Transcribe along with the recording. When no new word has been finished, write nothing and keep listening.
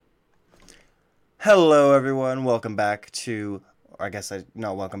Hello, everyone. Welcome back to, or I guess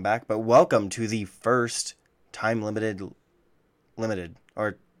not welcome back, but welcome to the first time limited,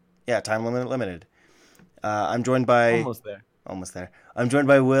 or yeah, time limited. I'm joined by Almost there. almost there. I'm joined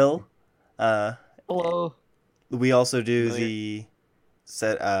by Will. Uh, Hello. we also do Familiar?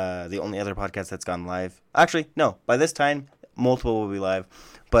 the only other podcast that's gone live. Actually, no. By this time, multiple will be live,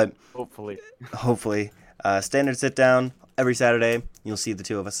 but Hopefully. hopefully, standard sit down every Saturday. You'll see the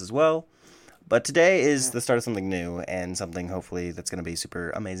two of us as well. But today is Yeah. the start of something new and something hopefully that's going to be super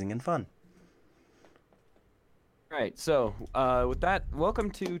amazing and fun. All right. So, with that,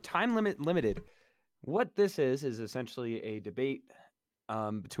 welcome to Time Limit Limited. What this is essentially a debate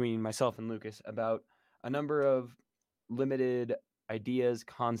between myself and Lucas about a number of limited ideas,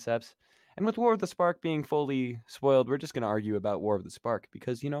 concepts. And with War of the Spark being fully spoiled, we're just going to argue about War of the Spark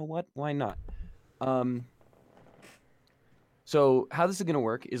because you know what? Why not? Um, so, how this is going to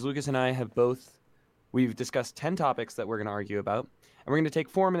work is Lucas and I have both we've discussed 10 topics that we're going to argue about, and we're going to take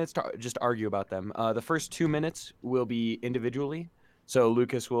 4 minutes to just argue about them. The first 2 minutes will be individually. So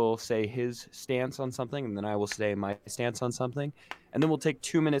Lucas will say his stance on something, and then I will say my stance on something. And then we'll take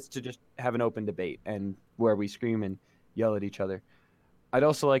 2 minutes to just have an open debate and where we scream and yell at each other. I'd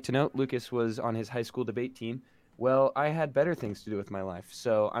also like to note Lucas was on his high school debate team. Well, I had better things to do with my life,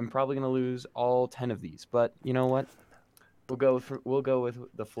 so I'm probably going to lose all 10 of these. But you know what? We'll go with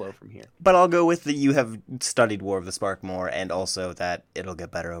the flow from here. But I'll go with that you have studied War of the Spark more and also that it'll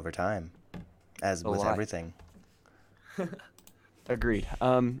get better over time, as A with lot. everything. Agreed.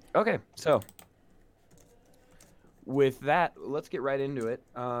 Okay, so with that, let's get right into it.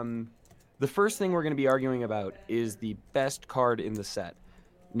 The first thing we're going to be arguing about is the best card in the set.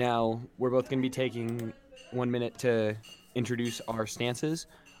 Now, we're both going to be taking 1 minute to introduce our stances.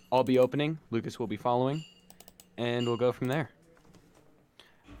 I'll be opening, Lucas will be following, and we'll go from there.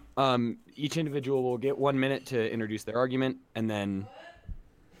 Each individual will get 1 minute to introduce their argument, and then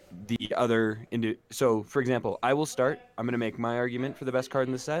the other so for example, I will start. I'm going to make my argument for the best card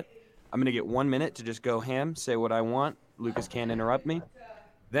in the set. I'm going to get 1 minute to just go ham, say what I want. Lucas can't interrupt me.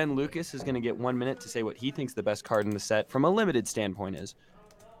 Then Lucas is going to get 1 minute to say what he thinks the best card in the set from a limited standpoint is,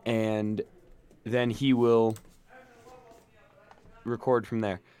 and then he will record from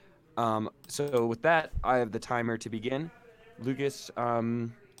there. So with that, I have the timer to begin. Lucas,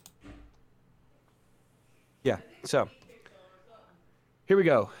 yeah, so here we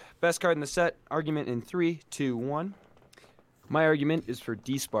go. Best card in the set, argument in 3, 2, 1. My argument is for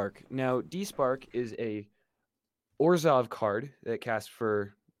D-Spark. Now, D-Spark is a Orzhov card that casts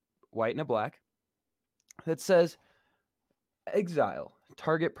for white and a black that says exile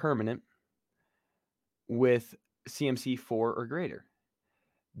target permanent with CMC 4 or greater.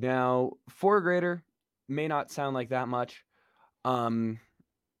 Now, 4 or greater may not sound like that much,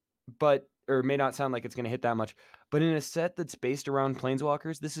 but or may not sound like it's going to hit that much. But in a set that's based around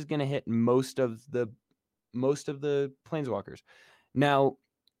planeswalkers, this is going to hit most of the planeswalkers. Now,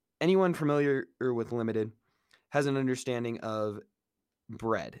 anyone familiar with Limited has an understanding of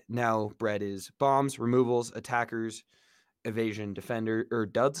bread. Now, bread is bombs, removals, attackers, evasion, defender, or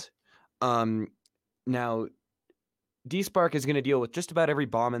duds. Now, D-Spark is going to deal with just about every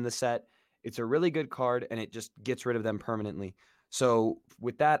bomb in the set. It's a really good card, and it just gets rid of them permanently. So,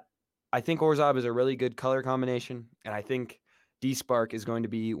 with that, I think Orzhov is a really good color combination, and I think D-Spark is going to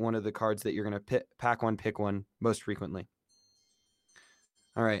be one of the cards that you're going to pack one, pick one most frequently.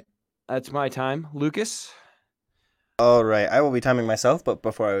 All right, that's my time. Lucas? All right, I will be timing myself, but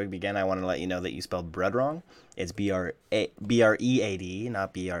before I begin, I want to let you know that you spelled bread wrong. It's Bread,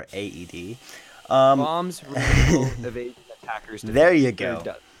 not Braed. Um, Bombs, removals, evasion, attackers, there defenders, you or go.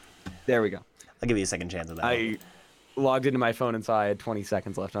 duds. There we go. I'll give you a second chance at that one. I logged into my phone and saw I had 20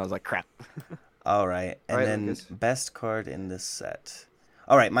 seconds left, and I was like, crap. All right, All and right, then Lucas. best card in this set.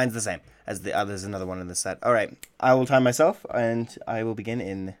 All right, mine's the same as the there's another one in this set. All right, I will time myself, and I will begin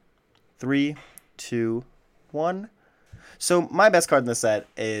in 3, 2, 1. So my best card in the set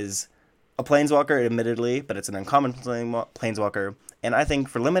is a Planeswalker, admittedly, but it's an uncommon Planeswalker. And I think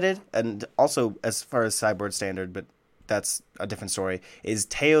for limited, and also as far as sideboard standard, but that's a different story, is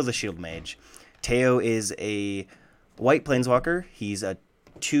Teo the Shield Mage. Teo is a white Planeswalker. He's a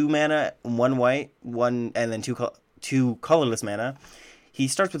 2 mana, 1 white, one, and then two colorless mana. He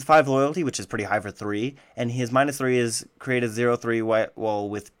starts with 5 loyalty, which is pretty high for 3, and his -3 is create a 0/3 white wall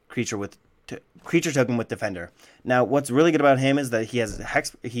with creature token with defender. Now, what's really good about him is that he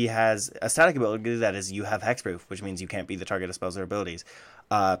has a static ability that is you have hexproof, which means you can't be the target of spells or abilities.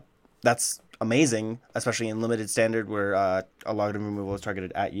 That's amazing, especially in limited standard where a lot of removal is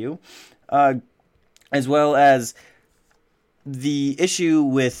targeted at you, as well as the issue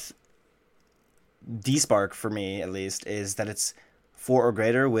with D-Spark for me at least is that it's 4 or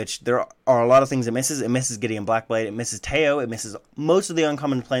greater, which there are a lot of things it misses. It misses Gideon Blackblight, it misses Teo, it misses most of the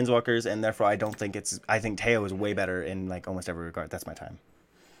uncommon planeswalkers, and therefore I don't think it's. I think Teo is way better in like almost every regard. That's my time.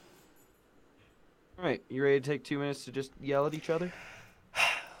 All right, you ready to take 2 minutes to just yell at each other?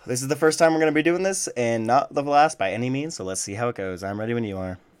 This is the first time we're going to be doing this, and not the last by any means. So let's see how it goes. I'm ready when you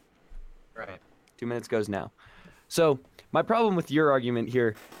are. All right, 2 minutes goes now. So my problem with your argument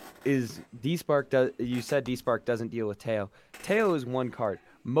here is D-Spark does. You said D-Spark doesn't deal with Teo. Teo is 1 card.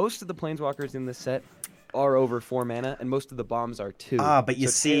 Most of the planeswalkers in this set are over 4 mana, and most of the bombs are 2. But you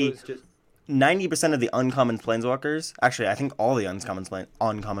So Teo see, is just 90% of the uncommon planeswalkers, actually, I think all the uncommon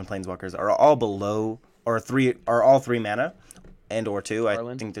planeswalkers are all below or three are all 3 mana and or 2. I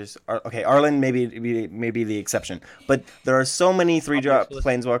Arlen. think there's okay, Arlen maybe the exception, but there are so many 3-drop Obvious.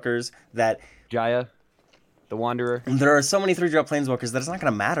 planeswalkers that Jaya, the Wanderer. there are so many 3-drop planeswalkers that it's not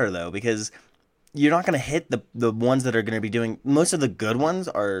going to matter though, because you're not going to hit the ones that are going to be doing. Most of the good ones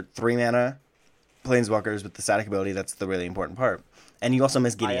are 3 mana planeswalkers with the static ability. That's the really important part. And you also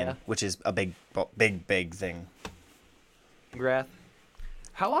miss Gideon, Aya. which is a big thing. Grath.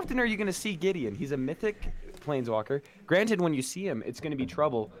 How often are you going to see Gideon? He's a mythic planeswalker. Granted, when you see him, it's going to be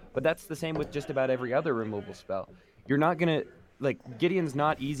trouble, but that's the same with just about every other removal spell. You're not going to, like, Gideon's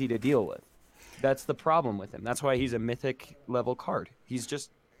not easy to deal with. That's the problem with him. That's why he's a mythic level card. He's just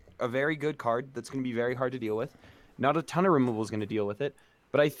a very good card that's going to be very hard to deal with. Not a ton of removal is going to deal with it,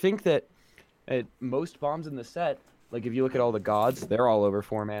 but I think that most bombs in the set, like if you look at all the gods, they're all over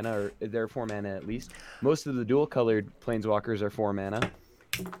 4 mana, or they're 4 mana at least. Most of the dual colored planeswalkers are 4 mana.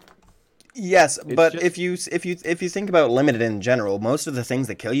 Yes, It's but just- if you think about limited in general, most of the things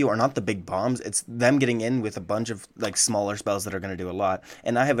that kill you are not the big bombs. It's them getting in with a bunch of like smaller spells that are going to do a lot.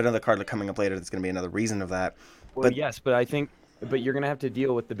 And I have another card coming up later that's going to be another reason of that. Well, But yes, but but you're gonna have to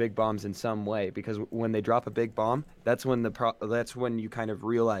deal with the big bombs in some way, because when they drop a big bomb, that's when that's when you kind of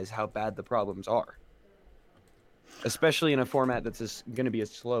realize how bad the problems are. Especially in a format that's going to be as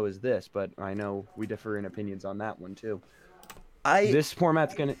slow as this, but I know we differ in opinions on that one too. I This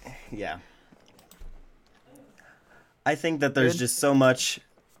format's gonna. yeah, I think that there's Good. just so much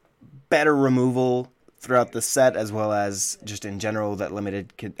better removal throughout the set, as well as just in general that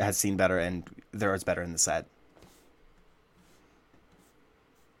has seen better, and there is better in the set.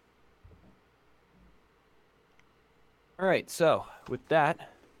 All right, so with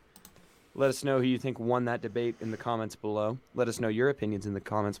that, let us know who you think won that debate in the comments below. Let us know your opinions in the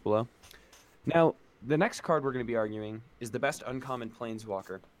comments below. Now, the next card we're going to be arguing is the best uncommon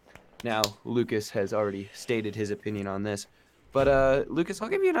planeswalker. Now, Lucas has already stated his opinion on this, but Lucas, I'll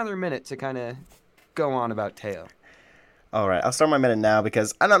give you another minute to kind of go on about Teo. All right, I'll start my minute now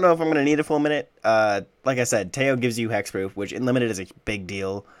because I don't know if I'm going to need a full minute. Like I said, Teo gives you hexproof, which in limited is a big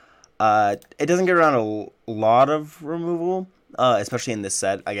deal. It doesn't get around a lot of removal, especially in this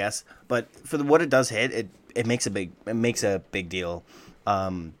set, I guess. But for what it does hit, it makes a big deal.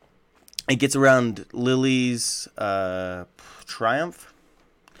 It gets around Lily's Triumph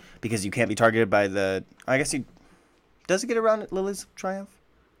because you can't be targeted by the. I guess you does it get around Lily's Triumph?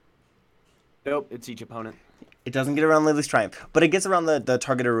 Nope, it's each opponent. It doesn't get around Lily's Triumph, but it gets around the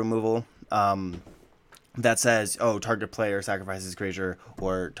targeted removal. That says, oh, target player sacrifices creature,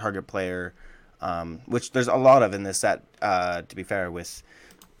 or target player, which there's a lot of in this set, to be fair, with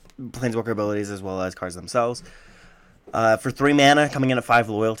planeswalker abilities as well as cards themselves. For 3 mana, coming in at 5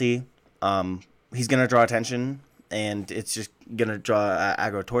 loyalty, he's going to draw attention, and it's just going to draw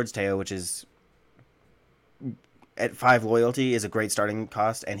aggro towards Teo, which is, at 5 loyalty, is a great starting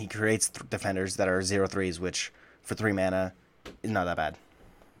cost, and he creates defenders that are 0/3s, which, for 3 mana, is not that bad.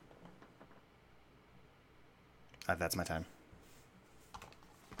 That's my time.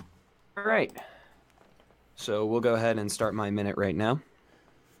 All right. So we'll go ahead and start my minute right now.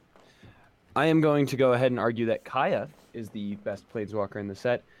 I am going to go ahead and argue that Kaya is the best planeswalker in the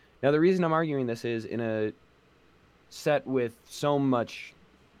set. Now, the reason I'm arguing this is in a set with so many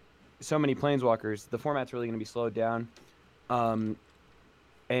planeswalkers, the format's really going to be slowed down.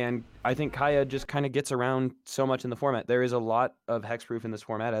 And I think Kaya just kind of gets around so much in the format. There is a lot of hexproof in this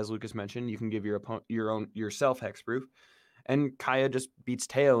format, as Lucas mentioned. You can give yourself hexproof, and Kaya just beats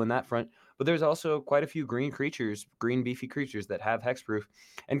Teo in that front. But there's also quite a few green beefy creatures that have hexproof,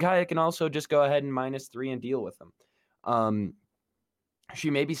 and Kaya can also just go ahead and -3 and deal with them. She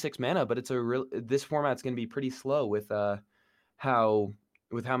may be 6 mana, but this format's going to be pretty slow with how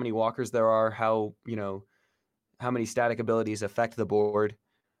many walkers there are, how many static abilities affect the board.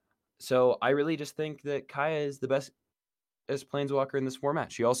 So I really just think that Kaya is the best planeswalker in this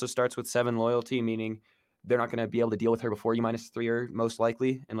format. She also starts with 7 loyalty, meaning they're not going to be able to deal with her before you -3 her, most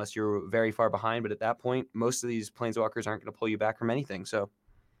likely, unless you're very far behind. But at that point, most of these planeswalkers aren't going to pull you back from anything. So,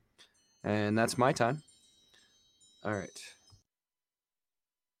 and that's my time. All right.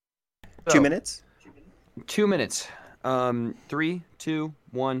 2 minutes. 2 minutes. 3, 2,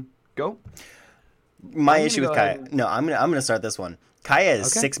 1, go. My issue with Kaya. No, I'm gonna start this one. Kaya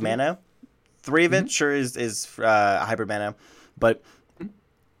is 6 mana. 3 of it sure is hybrid mana, but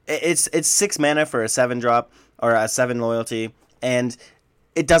it's 6 mana for a 7-drop or a 7 loyalty, and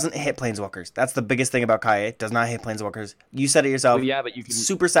it doesn't hit planeswalkers. That's the biggest thing about Kaya. It does not hit planeswalkers. You said it yourself. Well, yeah, but you can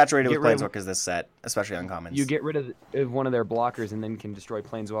super saturated with planeswalkers this set, especially uncommons. You get rid of one of their blockers and then can destroy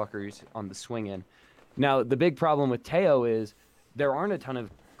planeswalkers on the swing in. Now, the big problem with Teo is there aren't a ton of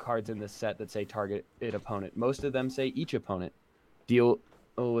cards in this set that say target it opponent. Most of them say each opponent. Deal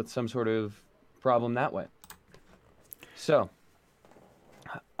with some sort of problem that way. So,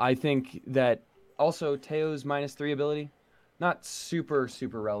 I think that also Teo's -3 ability, not super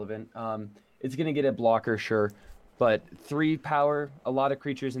relevant. It's going to get a blocker, sure, but 3 power, a lot of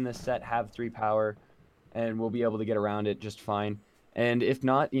creatures in this set have 3 power, and we'll be able to get around it just fine. And if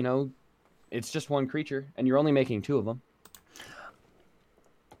not, you know, it's just 1 creature, and you're only making 2 of them.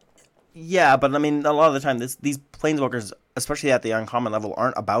 Yeah, but I mean, a lot of the time, these planeswalkers, especially at the uncommon level,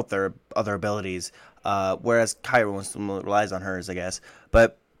 aren't about their other abilities. Whereas Kaya relies on hers, I guess.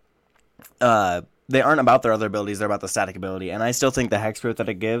 But they aren't about their other abilities; they're about the static ability. And I still think the Hexproof that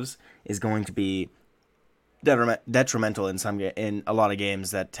it gives is going to be detrimental in a lot of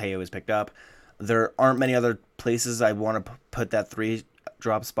games that Teo has picked up. There aren't many other places I want to put that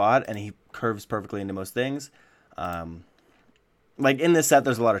 3-drop spot, and he curves perfectly into most things. Like in this set,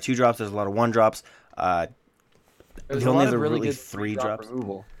 there's a lot of 2-drops. There's a lot of 1-drops. There's only really good 3-drop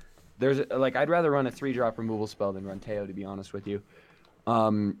removal. I'd rather run a 3-drop removal spell than run Teo, to be honest with you.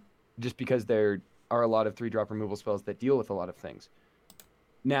 Just because there are a lot of 3-drop removal spells that deal with a lot of things.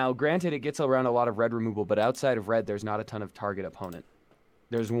 Now, granted, it gets around a lot of red removal, but outside of red, there's not a ton of target opponent.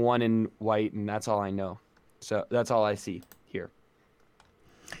 There's 1 in white, and that's all I know. So that's all I see here.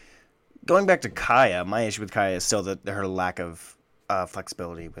 Going back to Kaya, my issue with Kaya is still her lack of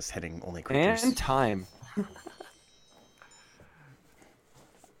flexibility with hitting only creatures. And time.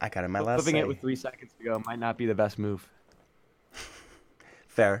 I got it in my last Flipping say. it with 3 seconds to go might not be the best move.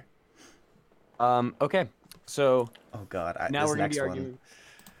 Fair. Okay, so... Oh, God. Now we're going to be arguing...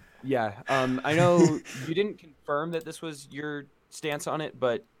 Yeah, I know you didn't confirm that this was your stance on it,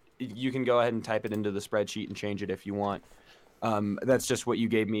 but you can go ahead and type it into the spreadsheet and change it if you want. That's just what you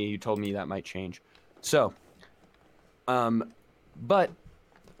gave me. You told me that might change. So, but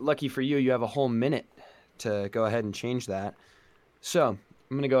lucky for you, you have a whole minute to go ahead and change that. So,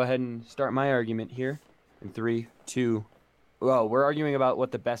 I'm going to go ahead and start my argument here in 3, 2... Well, we're arguing about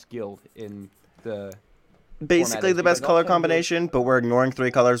what the best guild in the... Basically the best color combination, but we're ignoring 3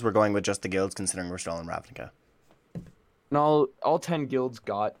 colors. We're going with just the guilds, considering we're still in Ravnica. And all 10 guilds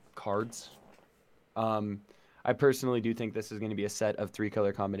got cards. I personally do think this is going to be a set of 3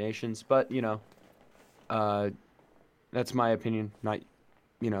 color combinations, but, you know, that's my opinion, not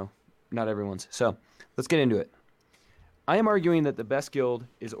everyone's. So, let's get into it. I am arguing that the best guild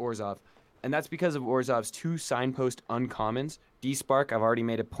is Orzhov, and that's because of Orzhov's 2 signpost uncommons. D-Spark, I've already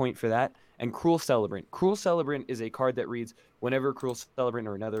made a point for that, and Cruel Celebrant. Cruel Celebrant is a card that reads, whenever Cruel Celebrant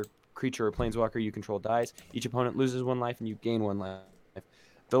or another creature or planeswalker you control dies, each opponent loses 1 life and you gain 1 life.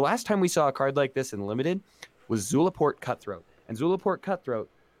 The last time we saw a card like this in Limited was Zulaport Cutthroat, and Zulaport Cutthroat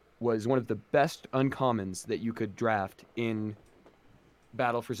was one of the best uncommons that you could draft in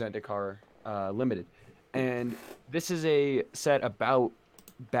Battle for Zendikar Limited. And this is a set about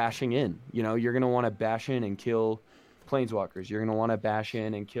bashing in. You know, you're going to want to bash in and kill planeswalkers. You're going to want to bash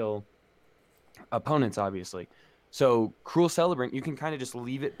in and kill opponents, obviously. So Cruel Celebrant, you can kind of just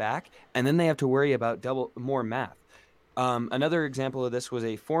leave it back, and then they have to worry about more math. Another example of this was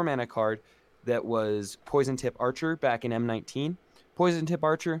a 4-mana card that was Poison Tip Archer back in M19. Poison Tip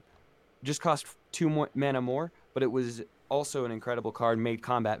Archer just cost 2 mana more, but it was also an incredible card, made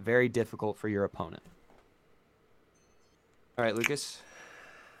combat very difficult for your opponent. All right, Lucas.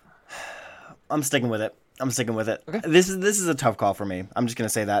 I'm sticking with it. Okay. This is a tough call for me. I'm just going to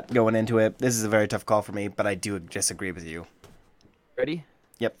say that going into it. This is a very tough call for me, but I do disagree with you. Ready?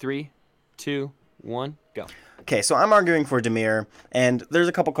 Yep. 3, 2, 1, go. Okay, so I'm arguing for Dimir, and there's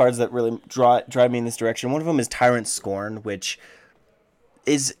a couple cards that really drive me in this direction. One of them is Tyrant Scorn, which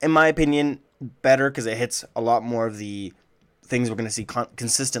is, in my opinion, better because it hits a lot more of the things we're going to see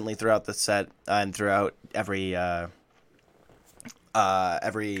consistently throughout the set and throughout every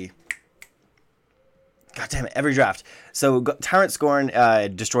God damn it, every draft. So Tyrant Scorn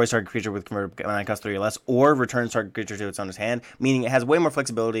destroys target creature with converted mana cost 3 or less, or returns target creature to its owner's hand, meaning it has way more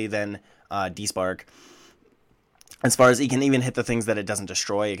flexibility than Despark. As far as it can even hit the things that it doesn't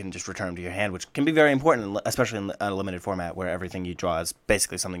destroy, it can just return them to your hand, which can be very important, especially in a limited format where everything you draw is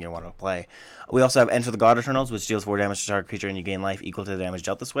basically something you want to play. We also have Enter the God Eternals, which deals 4 damage to target creature, and you gain life equal to the damage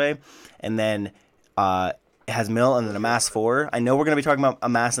dealt this way. And then it has Mill and then Amass 4. I know we're going to be talking about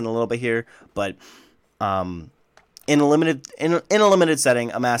Amass in a little bit here, but in a limited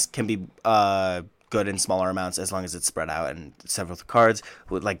setting, Amass can be good in smaller amounts as long as it's spread out and several cards,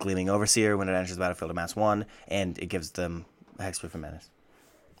 with like Gleaming Overseer when it enters the battlefield, amass 1, and it gives them Hexproof and Menace.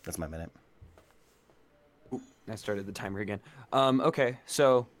 That's my minute. Ooh, I started the timer again. Okay,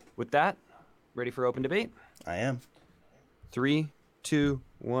 so with that, ready for open debate? I am. 3, 2,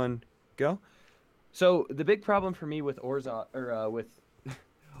 1, go. So the big problem for me with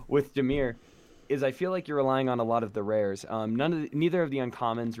with Dimir is I feel like you're relying on a lot of the rares. Neither of the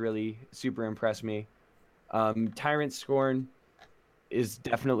uncommons really super impress me. Tyrant Scorn is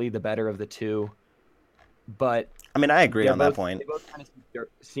definitely the better of the two, but I mean, I agree on that point. They both kind of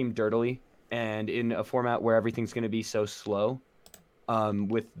seem dirtily, and in a format where everything's going to be so slow,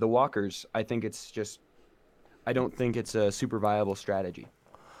 with the walkers, I don't think it's a super viable strategy.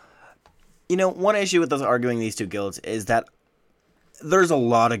 You know, one issue with us arguing these two guilds is that there's a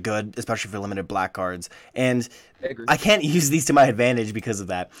lot of good, especially for limited black cards, and I can't use these to my advantage because of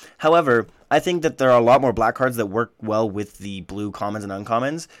that. However, I think that there are a lot more black cards that work well with the blue commons and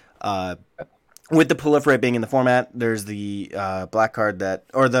uncommons. With the proliferate being in the format, there's the black card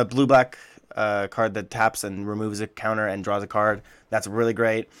the blue-black card that taps and removes a counter and draws a card. That's really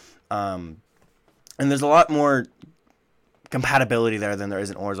great. And there's a lot more compatibility there than there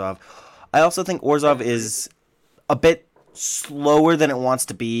is in Orzhov. I also think Orzhov is a bit slower than it wants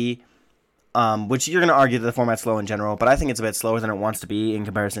to be, which you're going to argue that the format's slow in general, but I think it's a bit slower than it wants to be in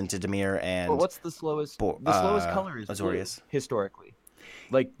comparison to Dimir and... Well, what's the slowest? The slowest color is Azorius. Blue, historically.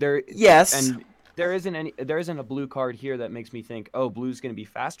 Like, there... Yes. And there isn't a blue card here that makes me think, oh, blue's going to be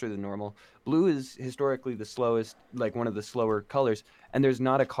faster than normal. Blue is historically the slowest, like one of the slower colors, and there's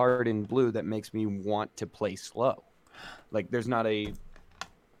not a card in blue that makes me want to play slow. Like, there's not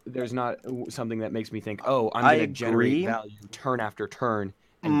something that makes me think, oh, I'm going to generate value turn after turn.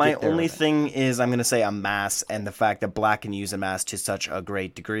 My only thing is I'm going to say Amass and the fact that black can use Amass to such a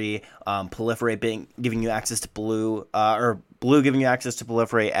great degree. Proliferate giving you access to blue, or blue giving you access to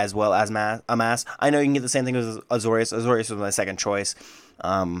Proliferate as well as Amass. I know you can get the same thing with Azorius. Azorius was my second choice.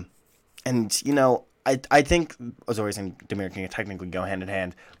 And, you know, I think Azorius and Dimir can technically go hand in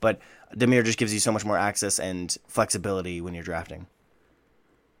hand, but Dimir just gives you so much more access and flexibility when you're drafting.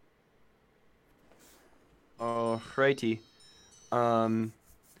 Alrighty.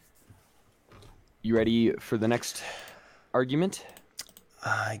 You ready for the next argument?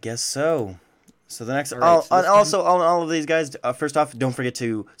 I guess so. So the next, All right, also on all of these guys, first off, don't forget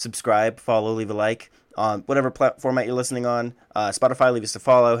to subscribe, follow, leave a like on whatever format you're listening on. Spotify, leave us a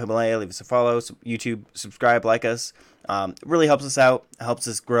follow. Himalaya, leave us a follow. YouTube, subscribe, like us. It really helps us out, helps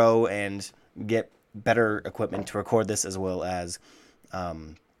us grow and get better equipment to record this, as well as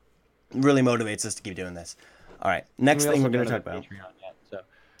really motivates us to keep doing this. All right, next thing we're going to talk about.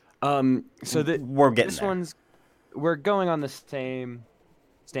 We're getting there. We're going on the same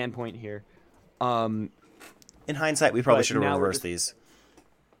standpoint here. In hindsight, we probably should have reversed these.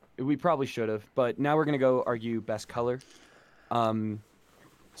 We probably should have, but now we're going to go argue best color.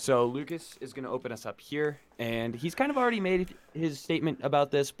 So Lucas is going to open us up here, and he's kind of already made his statement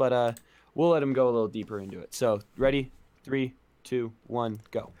about this, but we'll let him go a little deeper into it. So ready? 3, 2, 1,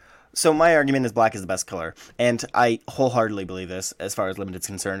 go. So my argument is black is the best color, and I wholeheartedly believe this as far as Limited's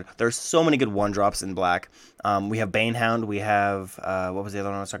concerned. There's so many good one-drops in black. We have Banehound, we have, what was the other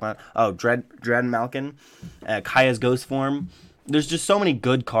one I was talking about? Oh, Dread Malkin, Kaya's Ghost Form. There's just so many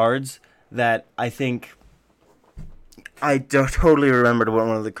good cards that I think... I totally remembered what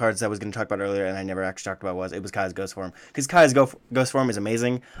one of the cards I was going to talk about earlier, and I never actually talked about it was Kaya's Ghost Form. Because Kaya's Ghost Form is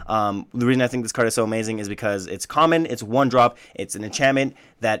amazing. The reason I think this card is so amazing is because it's common, it's one drop, it's an enchantment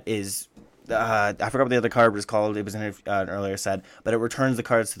that is... I forgot what the other card was called. It was in an earlier set, but it returns the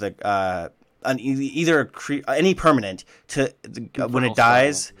cards to the... any permanent to when it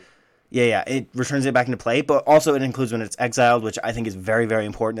dies... Yeah, it returns it back into play, but also it includes when it's exiled, which I think is very, very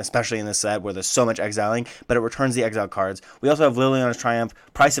important, especially in this set where there's so much exiling, but it returns the exiled cards. We also have Liliana's Triumph,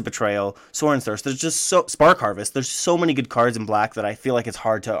 Price of Betrayal, Soren's Thirst. There's just Spark Harvest. There's so many good cards in black that I feel like it's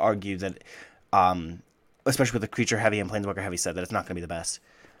hard to argue that, especially with a creature-heavy and planeswalker-heavy set, that it's not going to be the best.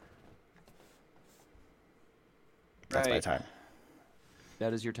 That's my time.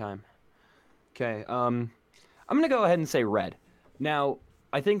 That is your time. Okay. I'm gonna go ahead and say red. Now,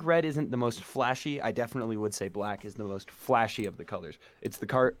 I think red isn't the most flashy. I definitely would say black is the most flashy of the colors. It's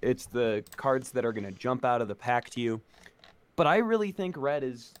the cards that are gonna jump out of the pack to you. But I really think red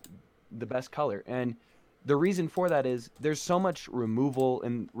is the best color, and the reason for that is there's so much removal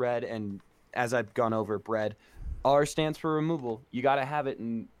in red, and as I've gone over, red R stands for removal. You got to have it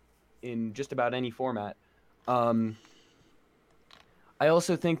in just about any format. Um, I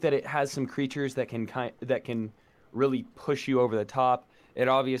also think that it has some creatures that can really push you over the top. It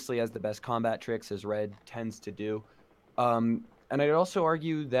obviously has the best combat tricks, as red tends to do. And I'd also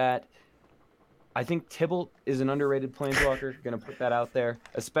argue that I think Tybalt is an underrated planeswalker. Going to put that out there,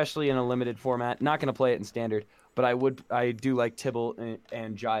 especially in a limited format. Not going to play it in standard, but I do like Tybalt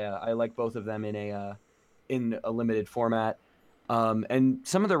and Jaya. I like both of them in a limited format. And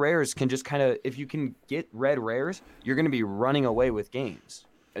some of the rares can just kind of, if you can get red rares, you're going to be running away with games,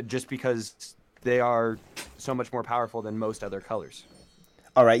 just because they are so much more powerful than most other colors.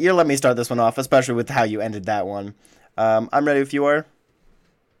 All right, you let me start this one off, especially with how you ended that one. I'm ready if you are.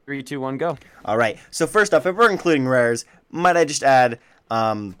 3, 2, 1, go. All right. So first off, if we're including rares, might I just add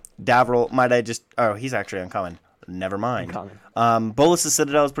Davril? Might I just? Oh, he's actually uncommon. Never mind. Uncommon. Bolus's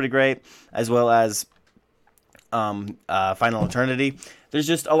Citadel is pretty great, as well as Final Eternity. There's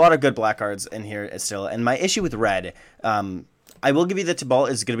just a lot of good black cards in here still. And my issue with red, I will give you that Tybalt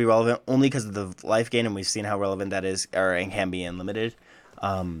is going to be relevant only because of the life gain, and we've seen how relevant that is, or it can be in limited,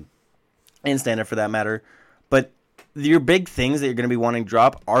 and standard for that matter. But your big things that you're going to be wanting to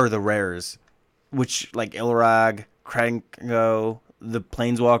drop are the rares, which like Ilrag, Krenko, the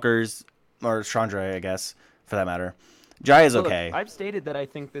Planeswalkers, or Chandra, I guess, for that matter. Jai is okay. Look, I've stated that I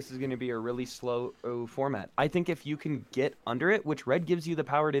think this is going to be a really slow format. I think if you can get under it, which red gives you the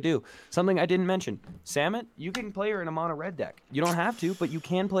power to do, something I didn't mention, Samet, you can play her in a mono red deck. You don't have to, but you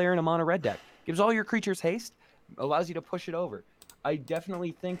can play her in a mono red deck. Gives all your creatures haste, allows you to push it over. I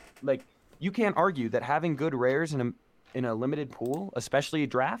definitely think, like, you can't argue that having good rares in a limited pool, especially a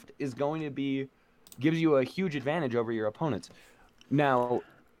draft, is going to be gives you a huge advantage over your opponents. Now,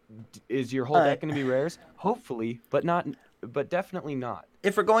 is your whole deck going to be rares? Hopefully, but definitely not.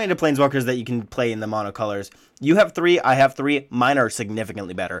 If we're going into Planeswalkers that you can play in the monocolors, you have 3, I have 3. Mine are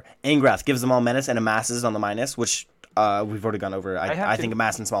significantly better. Angrath gives them all menace and amasses on the minus, which we've already gone over. I think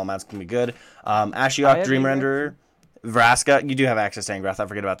amass in small amounts can be good. Ashiok, Dream Renderer, Vraska. You do have access to Angrath. I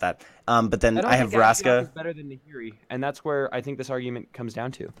forget about that. But then I have Vraska. Is better than Nahiri, and that's where I think this argument comes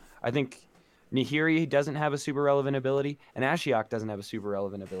down to. I think Nahiri doesn't have a super relevant ability, and Ashiok doesn't have a super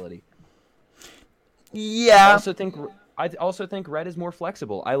relevant ability. Yeah. I also think red is more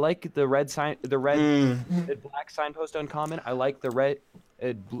flexible. I like the red black signpost uncommon. I like the red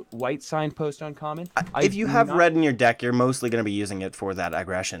white signpost uncommon. If you have red in your deck, you're mostly going to be using it for that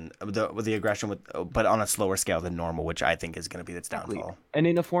aggression, the aggression but on a slower scale than normal, which I think is going to be its downfall. And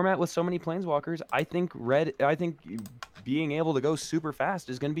in a format with so many planeswalkers, I think being able to go super fast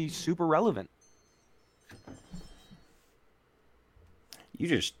is going to be super relevant. You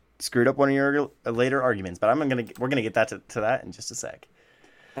just screwed up one of your later arguments, but we're gonna get that to that in just a sec.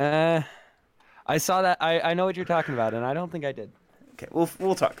 I saw that. I know what you're talking about, and I don't think I did. Okay,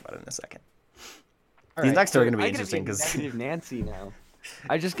 we'll talk about it in a second. All These right, next two are gonna be interesting because negative Nancy now.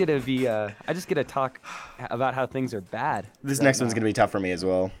 I just get to talk about how things are bad. This next one's gonna be tough for me as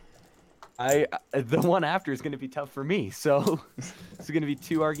well. The one after is gonna be tough for me. So it's gonna be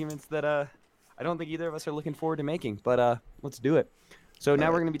 2 arguments that I don't think either of us are looking forward to making. But let's do it. So now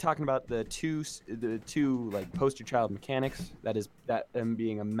we're going to be talking about the two like poster child mechanics. That is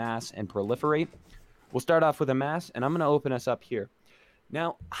being amass and proliferate. We'll start off with amass, and I'm going to open us up here.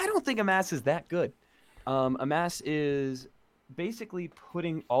 Now, I don't think amass is that good. Amass is basically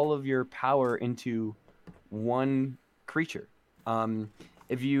putting all of your power into one creature.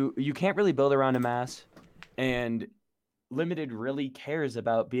 If you can't really build around amass, and limited really cares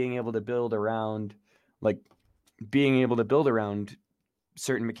about being able to build around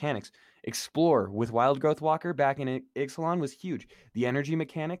certain mechanics. Explore with Wild Growth Walker back in Ixalan was huge. The energy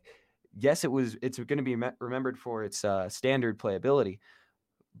mechanic, yes, it's going to be remembered for its standard playability,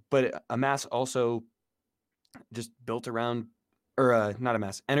 but amass also just built around, or not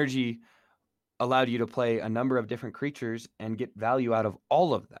amass, energy allowed you to play a number of different creatures and get value out of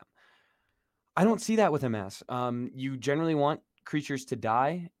all of them. I don't see that with amass. You generally want creatures to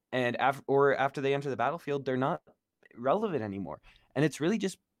die, and after they enter the battlefield, they're not relevant anymore. And it's really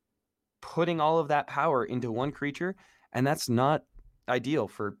just putting all of that power into one creature, and that's not ideal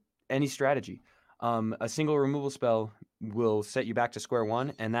for any strategy. A single removal spell will set you back to square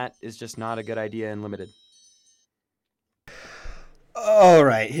one, and that is just not a good idea in limited. All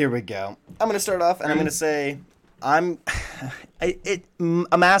right, here we go. I'm gonna start off, and I'm Ready? gonna say, I'm,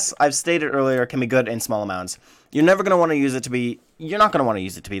 a mass. I've stated earlier can be good in small amounts. You're never gonna want to use it to be. You're not gonna want to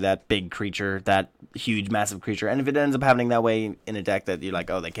use it to be that big creature, that huge, massive creature. And if it ends up happening that way in a deck that you're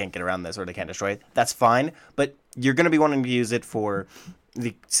like, oh, they can't get around this or they can't destroy it, that's fine. But you're gonna be wanting to use it for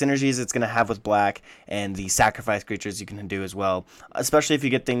the synergies it's going to have with black and the sacrifice creatures you can do as well, especially if you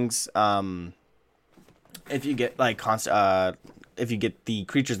get things if you get like if you get the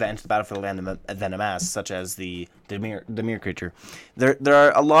creatures that enter the battlefield and then amass, such as the Demir creature. There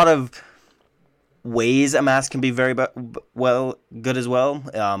are a lot of ways amass can be very well good as well.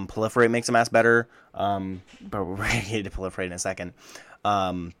 Proliferate makes amass better, but we're going to get to proliferate in a second.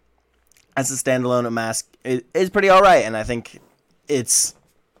 As a standalone, amass is pretty all right, and I think it's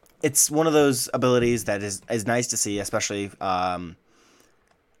one of those abilities that is nice to see, especially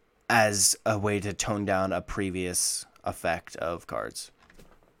as a way to tone down a previous effect of cards,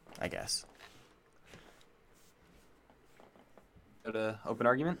 I guess. Go to open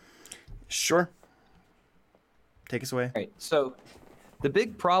argument. Sure. Take us away. All right. So the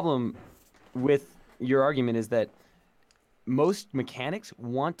big problem with your argument is that most mechanics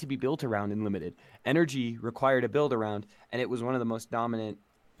want to be built around in limited. Energy required a build around, and it was one of the most dominant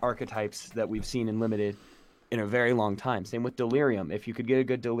archetypes that we've seen in limited in a very long time. Same with Delirium. If you could get a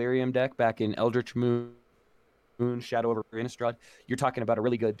good Delirium deck back in Eldritch Moon, Shadow over Innistrad, you're talking about a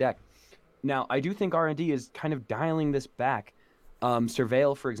really good deck. Now, I do think R&D is kind of dialing this back.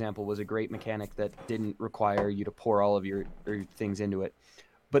 Surveil, for example, was a great mechanic that didn't require you to pour all of your things into it.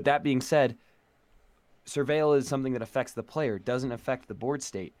 But that being said, Surveil is something that affects the player, doesn't affect the board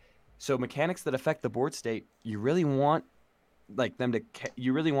state. So mechanics that affect the board state, you really want them to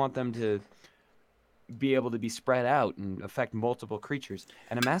be able to be spread out and affect multiple creatures.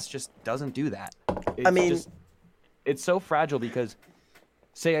 And Amass just doesn't do that. It's so fragile because,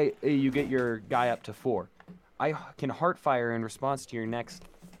 say you get your guy up to 4. I can Heartfire in response to your next...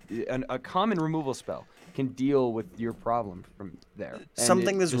 A common removal spell can deal with your problem from there. And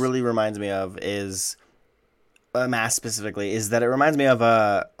something this really reminds me of is... Amass specifically, is that it reminds me of,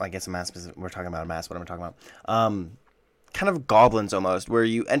 I guess Amass specific, we're talking about Amass, what am I talking about? Kind of goblins almost, where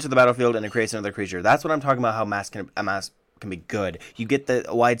you enter the battlefield and it creates another creature. That's what I'm talking about, how Amass can be good. You get the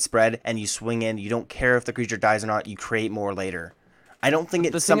wide spread and you swing in. You don't care if the creature dies or not. You create more later. I don't think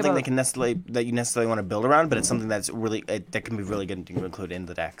it's something that you necessarily want to build around, but it's something that's really that can be really good to include in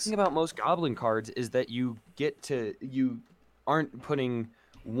the decks. The thing about most goblin cards is that you aren't putting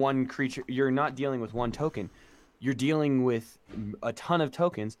one creature. You're not dealing with one token. You're dealing with a ton of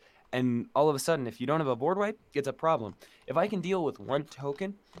tokens, and all of a sudden, if you don't have a board wipe, it's a problem. If I can deal with one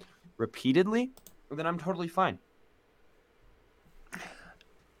token repeatedly, then I'm totally fine.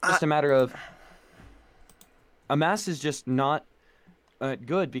 Just a matter of... Amass is just not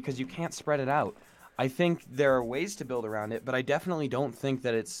good because you can't spread it out. I think there are ways to build around it, but I definitely don't think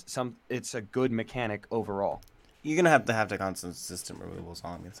that it's a good mechanic overall. You're going to have to consistent removals,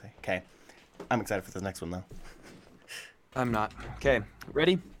 all I'm going to say. Okay. I'm excited for the next one, though. I'm not. Okay,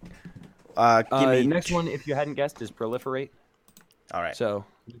 ready? Next one, if you hadn't guessed, is Proliferate. All right. So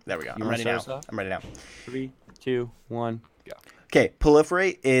there we go. I'm ready now. 3, 2, 1, go. Okay,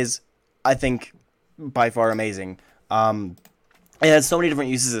 Proliferate is, I think, by far amazing. It has so many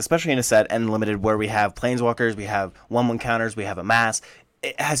different uses, especially in a set and limited, where we have Planeswalkers, we have 1/1 counters, we have Amass.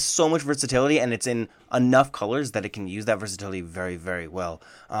 It has so much versatility, and it's in enough colors that it can use that versatility very, very well.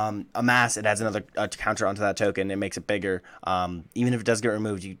 Amass, it adds another counter onto that token. It makes it bigger. Even if it does get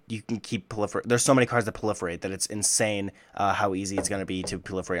removed, you can keep proliferate. There's so many cards that proliferate that it's insane how easy it's going to be to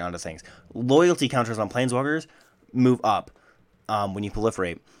proliferate onto things. Loyalty counters on Planeswalkers move up when you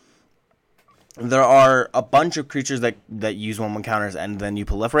proliferate. There are a bunch of creatures that use 1/1 counters, and then you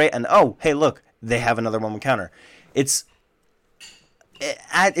proliferate, and oh, hey, look, they have another 1/1 counter. It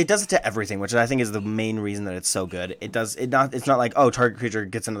does it to everything, which I think is the main reason that it's so good. It's not like, oh, target creature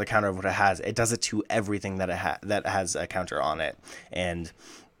gets another counter of what it has. It does it to everything that that has a counter on it, and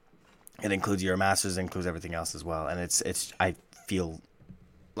it includes your masters, it includes everything else as well. And it's I feel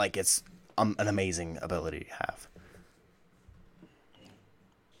like it's an amazing ability to have.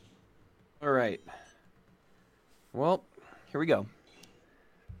 All right. Well, here we go.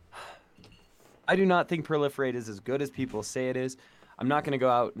 I do not think Proliferate is as good as people say it is. I'm not going to go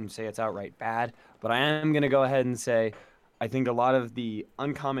out and say it's outright bad, but I am going to go ahead and say I think a lot of the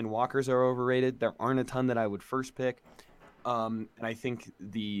uncommon walkers are overrated. There aren't a ton that I would first pick. And I think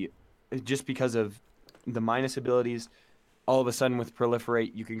just because of the minus abilities, all of a sudden with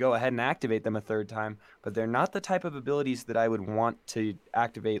Proliferate, you can go ahead and activate them a third time, but they're not the type of abilities that I would want to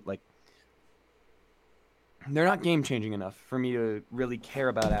activate like they're not game changing enough for me to really care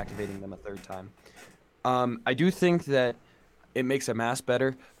about activating them a third time. I do think that it makes a mass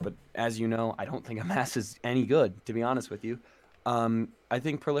better, but as you know, I don't think a mass is any good, to be honest with you. I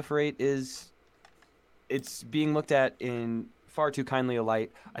think proliferate is it's being looked at in far too kindly a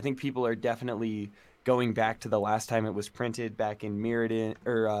light. I think people are definitely going back to the last time it was printed back in Mirrodin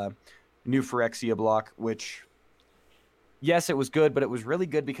or New Phyrexia block, which yes, it was good, but it was really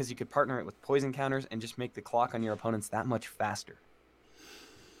good because you could partner it with poison counters and just make the clock on your opponents that much faster.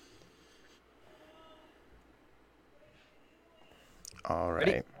 All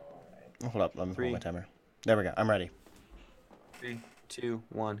Ready? right. Hold up. Let me pull my Three, timer. There we go. I'm ready. 3, 2,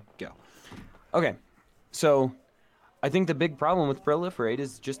 1, go. Okay, so I think the big problem with proliferate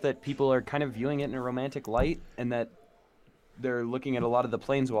is just that people are kind of viewing it in a romantic light, and that they're looking at a lot of the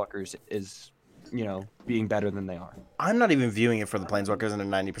planeswalkers as, being better than they are. I'm not even viewing it for the Planeswalkers in a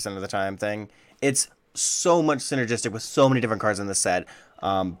 90% of the time thing. It's so much synergistic with so many different cards in this set.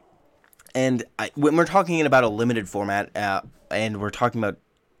 When we're talking about a limited format, and we're talking about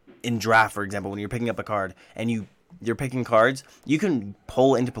in draft, for example, when you're picking up a card and you're picking cards, you can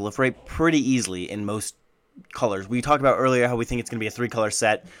pull into proliferate pretty easily in most colors. We talked about earlier how we think it's going to be a 3-color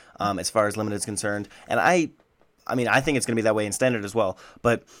set as far as limited is concerned, and I think it's going to be that way in standard as well.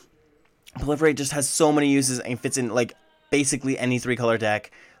 But proliferate just has so many uses and fits in like basically any 3-color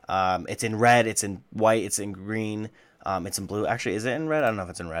deck. It's in red, it's in white, it's in green, it's in blue. Actually, is it in red? I don't know if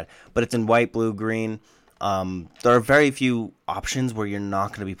it's in red, but it's in white, blue, green. There are very few options where you're not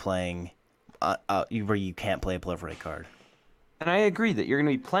going to be playing, where you can't play a proliferate card. And I agree that you're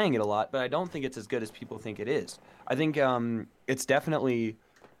going to be playing it a lot, but I don't think it's as good as people think it is. I think it's definitely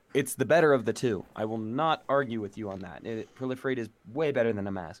it's the better of the two. I will not argue with you on that. Proliferate is way better than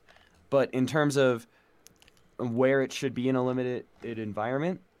Amass. But in terms of where it should be in a limited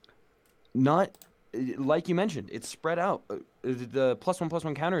environment, not like you mentioned, it's spread out. The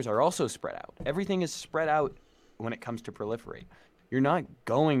 +1/+1 counters are also spread out. Everything is spread out when it comes to proliferate. You're not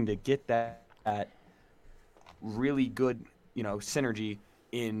going to get that really good, synergy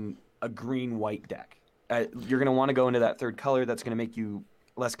in a green-white deck. You're going to want to go into that third color. That's going to make you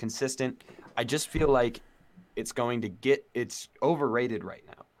less consistent. I just feel like it's overrated right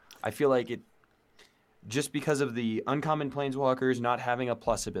now. I feel like it just because of the uncommon planeswalkers not having a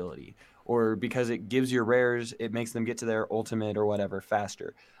plus ability, or because it gives your rares, it makes them get to their ultimate or whatever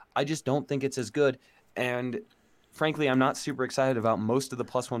faster. I just don't think it's as good. And frankly, I'm not super excited about most of the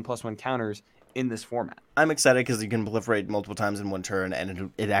 +1/+1 counters in this format. I'm excited because you can proliferate multiple times in one turn,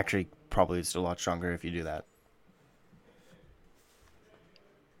 and it actually probably is a lot stronger if you do that.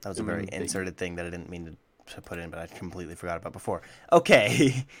 That was a very inserted thing that I didn't mean to put in, but I completely forgot about before.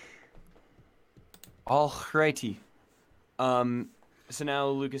 Okay. Alrighty. So now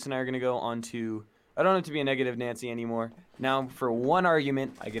Lucas and I are going to go on to... I don't have to be a negative Nancy anymore. Now, for one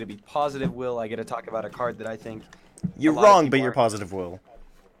argument, I get to be positive Will. I get to talk about a card that I think... You're wrong, but you're positive Will.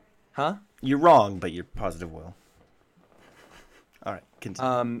 Huh? You're wrong, but you're positive Will. All right,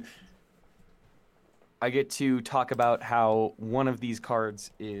 continue. I get to talk about how one of these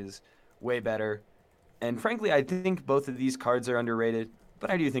cards is way better. And frankly, I think both of these cards are underrated,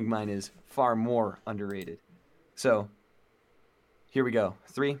 but I do think mine is far more underrated. So, here we go.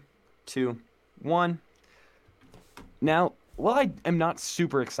 3, 2, 1. Now, while I am not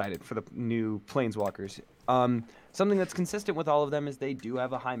super excited for the new Planeswalkers, something that's consistent with all of them is they do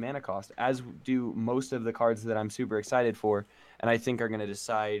have a high mana cost, as do most of the cards that I'm super excited for, and I think are going to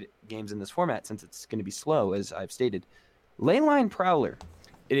decide games in this format since it's going to be slow, as I've stated. Leyline Prowler.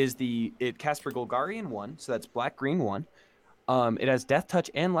 It casts for Golgarian 1, so that's black-green 1. It has Death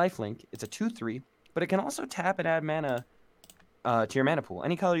Touch and Lifelink. It's a 2/3, but it can also tap and add mana to your mana pool,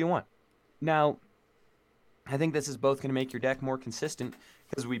 any color you want. Now, I think this is both going to make your deck more consistent,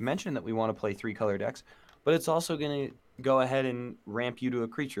 because we mentioned that we want to play 3-color decks, but it's also going to go ahead and ramp you to a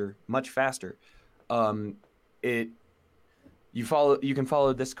creature much faster. You can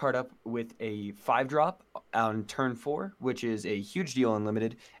follow this card up with a 5-drop on turn 4, which is a huge deal in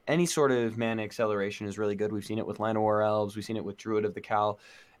limited. Any sort of mana acceleration is really good. We've seen it with Llanowar Elves. We've seen it with Druid of the Cowl.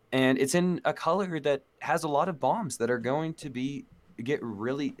 And it's in a color that has a lot of bombs that are going to be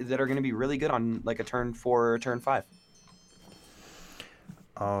really good on like a turn 4 or turn 5.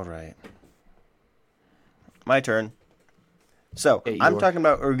 All right. My turn. So, I'm talking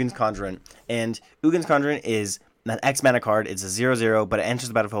about Ugin's Conjurant. And Ugin's Conjurant is an X mana card. It's a 0/0, but it enters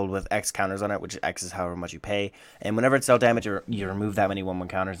the battlefield with X counters on it, which X is however much you pay. And whenever it's dealt damage, you remove that many 1/1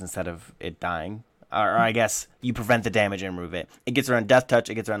 counters instead of it dying. Or I guess you prevent the damage and remove it. It gets around Death Touch.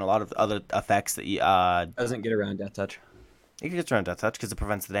 It gets around a lot of other effects that doesn't get around Death Touch. It gets around Death Touch because it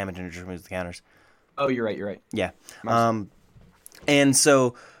prevents the damage and it just removes the counters. Oh, you're right. You're right. Yeah. My mistake. And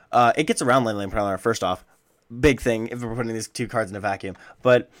so it gets around Leyland Prowler, first off. Big thing if we're putting these two cards in a vacuum.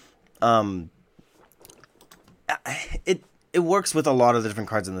 But um, it works with a lot of the different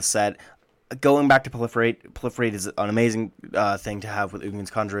cards in the set. Going back to Proliferate is an amazing thing to have with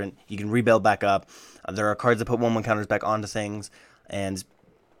Ugin's Conjurant. You can rebuild back up. There are cards that put 1/1 counters back onto things, and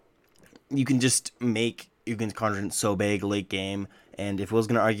you can just make Ugin's Conjurant so big late game. And if Will's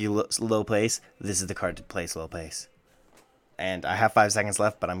going to argue low place, this is the card to play slow place. And I have 5 seconds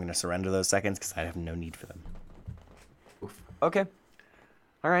left, but I'm going to surrender those seconds because I have no need for them. Oof. Okay.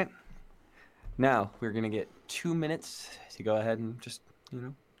 All right. Now we're gonna get 2 minutes to go ahead and just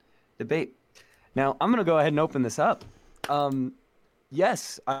debate. Now I'm gonna go ahead and open this up.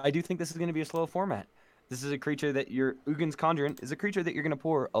 Yes, I do think this is gonna be a slow format. This is a creature that your Ugin's Conjurant is a creature that you're gonna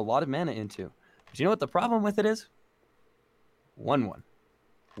pour a lot of mana into. But you know what the problem with it is? 1/1,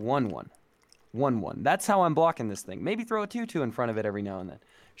 1/1, 1/1. That's how I'm blocking this thing. Maybe throw a 2/2 in front of it every now and then.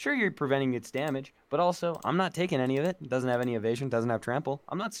 Sure, you're preventing its damage, but also I'm not taking any of it. It doesn't have any evasion, doesn't have trample.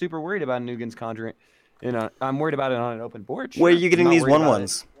 I'm not super worried about Nugin's Conjurant. I'm worried about it on an open board. Sure. Where are you getting these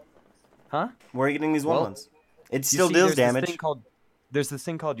 1/1s? Huh? Where are you getting these 1/1s? It You still see, deals damage. There's this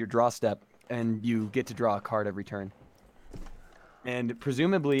thing called your draw step, and you get to draw a card every turn. And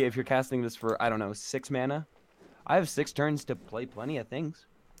presumably, if you're casting this for, I don't know, 6 mana, I have 6 turns to play plenty of things.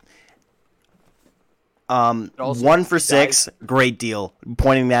 1 for 6, great deal.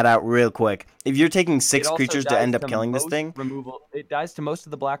 Pointing that out real quick. If you're taking 6 creatures to end up killing this thing, it dies to most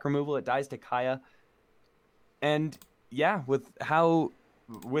of the black removal. It dies to Kaya, and yeah, with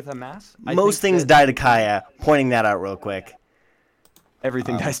a mass, most things die to Kaya. Pointing that out real quick.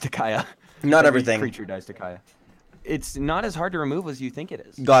 Everything dies to Kaya. Not everything. Creature dies to Kaya. It's not as hard to remove as you think it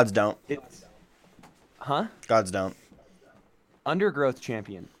is. Gods don't. Gods don't. Undergrowth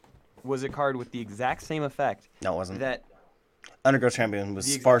Champion was a card with the exact same effect. No, it wasn't. That Undergrowth Champion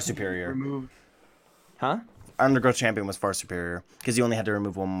was far superior. Undergrowth Champion was far superior because you only had to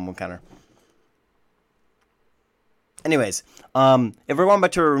remove 1/1 counter. Anyways, if we're going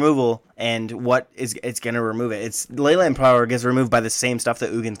back to a removal and what is it's going to remove it, it's Leyland Prowler gets removed by the same stuff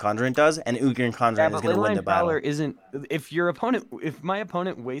that Ugin's Conjurant does, and Ugin's Conjurant is going to win the battle. If my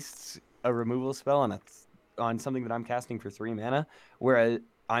opponent wastes a removal spell on something that I'm casting for 3 mana, whereas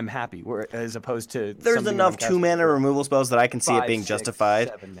I'm happy, as opposed to there's enough 2 mana removal spells that I can see it being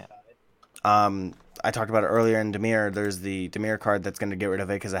justified. I talked about it earlier in Dimir. There's the Dimir card that's going to get rid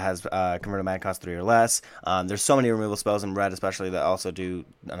of it because it has converted mana cost 3 or less. There's so many removal spells in red, especially, that also do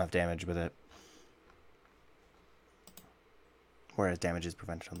enough damage with it. Whereas damage is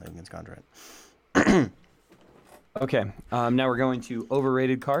prevented on the Ugin's Conjurant. Okay, now we're going to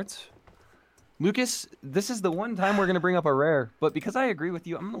overrated cards. Lucas, this is the one time we're going to bring up a rare, but because I agree with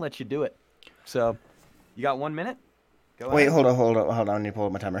you, I'm going to let you do it. So, you got 1 minute? Wait, hold on. I need to pull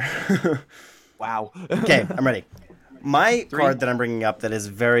up my timer. Wow. Okay, I'm ready. My card that I'm bringing up that is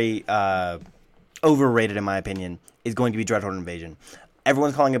very overrated, in my opinion, is going to be Dreadhorde Invasion.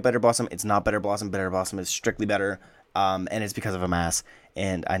 Everyone's calling it Better Blossom. It's not Better Blossom. Better Blossom is strictly better, and it's because of a mass.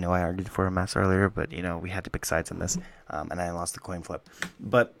 And I know I argued for a mass earlier, but, we had to pick sides on this, and I lost the coin flip.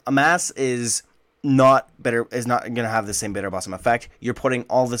 But a mass is not going to have the same Better Blossom effect. You're putting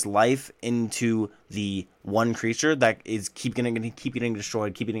all this life into the one creature that is keep getting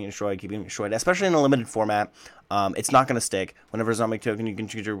destroyed, especially in a limited format. It's not going to stick. Whenever a zombie token, you can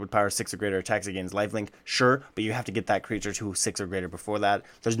creature with power 6 or greater attacks against lifelink, sure, but you have to get that creature to 6 or greater before that.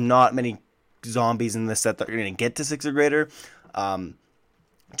 There's not many zombies in this set that are going to get to 6 or greater. 2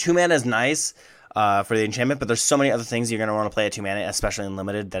 mana is nice for the enchantment, but there's so many other things you're going to want to play at 2 mana, especially in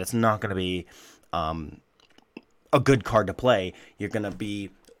limited, that it's not going to be a good card to play. You're going to be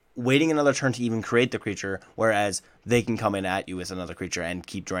waiting another turn to even create the creature, whereas they can come in at you with another creature and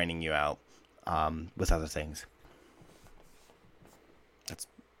keep draining you out with other things. That's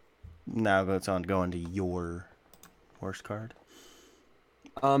now goes on going to your worst card.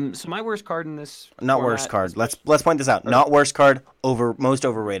 So my worst card in this worst card. Let's point this out. Not worst card. Most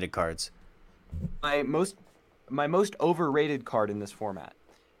overrated cards. My most overrated card in this format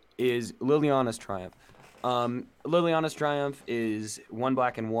is Liliana's Triumph. Liliana's Triumph is 1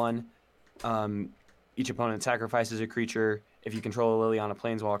 black and 1. Each opponent sacrifices a creature. If you control a Liliana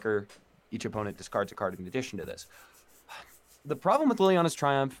Planeswalker, each opponent discards a card in addition to this. The problem with Liliana's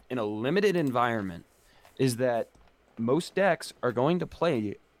Triumph in a limited environment is that most decks are going to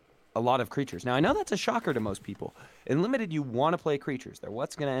play a lot of creatures. Now, I know that's a shocker to most people. In limited, you want to play creatures. They're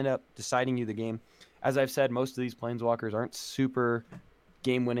what's going to end up deciding you the game. As I've said, most of these Planeswalkers aren't super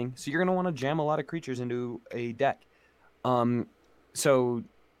game-winning, so you're going to want to jam a lot of creatures into a deck. So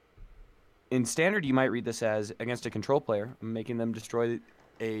in standard, you might read this as against a control player, I'm making them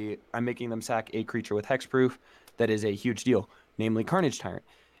sack a creature with hexproof. That is a huge deal, namely Carnage Tyrant.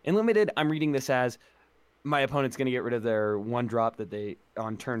 In limited, I'm reading this as my opponent's going to get rid of their 1-drop that they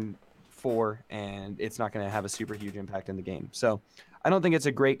on turn 4, and it's not going to have a super huge impact in the game. So I don't think it's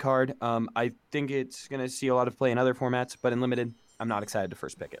a great card. I think it's going to see a lot of play in other formats, but in limited, I'm not excited to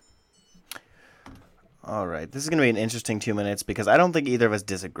first pick it. All right, this is going to be an interesting 2 minutes because I don't think either of us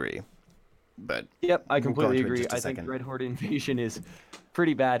disagree. But yep, I we'll completely go into it in agree. just a I think second. Dread Horde Invasion is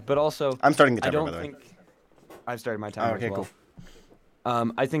pretty bad, but also I'm starting the I timer, by don't the way. think I've started my timer Okay, as well.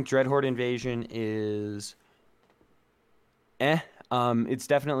 cool. I think Dread Horde Invasion is it's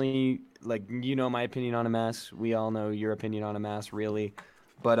definitely, like, my opinion on Amass. We all know your opinion on Amass, really.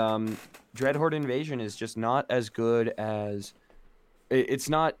 But Dread Horde Invasion is just not as good as... It's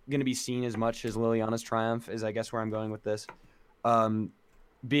not going to be seen as much as Liliana's Triumph, is I guess where I'm going with this.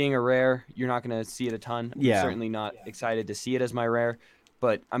 Being a rare, you're not going to see it a ton. Yeah. I'm certainly not excited to see it as my rare,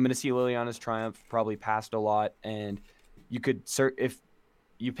 but I'm going to see Liliana's Triumph probably passed a lot, and you could if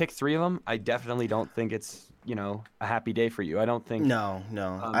you pick 3 of them, I definitely don't think it's, a happy day for you. I don't think No, I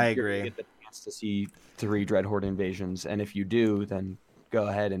you're going agree. to get the chance to see 3 Dread Horde Invasions, and if you do, then go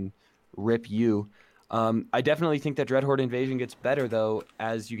ahead and rip you. I definitely think that Dread Horde Invasion gets better, though,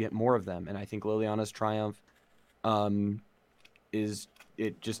 as you get more of them, and I think Liliana's Triumph is...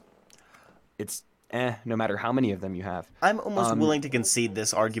 it's no matter how many of them you have. I'm almost willing to concede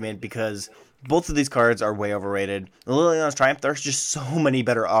this argument because both of these cards are way overrated. Liliana's Triumph, there's just so many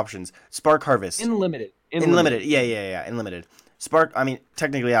better options. Spark Harvest. In limited. In limited. Yeah. In limited. Spark, I mean,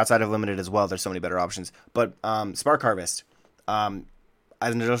 technically outside of limited as well, there's so many better options. But Spark Harvest, you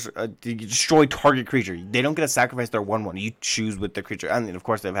destroy target creature. They don't get to sacrifice their 1/1. You choose with the creature. I mean, of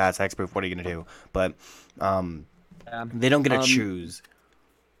course, if it has hexproof, what are you going to do? But they don't get to choose.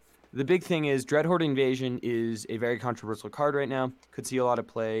 The big thing is Dread Horde Invasion is a very controversial card right now. Could see a lot of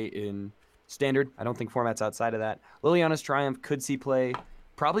play in standard. I don't think formats outside of that. Liliana's Triumph could see play.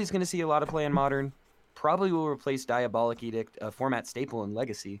 Probably is going to see a lot of play in modern. Probably will replace Diabolic Edict, a format staple in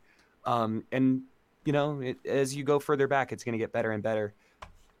Legacy. And, as you go further back, it's going to get better and better.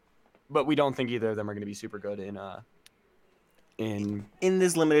 But we don't think either of them are going to be super good in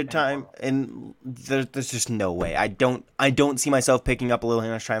this limited time, and there's just no way. I don't see myself picking up a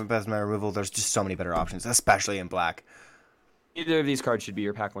Liliana's Triumph as my removal. There's just so many better options, especially in black. Either of these cards should be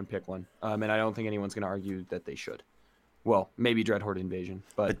your pack 1, pick 1. And I don't think anyone's going to argue that they should. Well, maybe Dread Horde Invasion,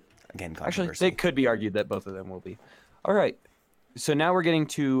 but again, actually, they could be argued that both of them will be. All right, so now we're getting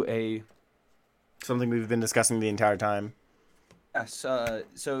to something we've been discussing the entire time. Yes,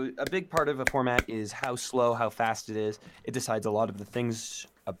 so a big part of a format is how slow, how fast it is. It decides a lot of the things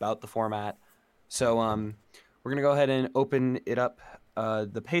about the format. So we're going to go ahead and open it up,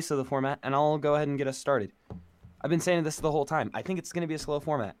 the pace of the format, and I'll go ahead and get us started. I've been saying this the whole time. I think it's going to be a slow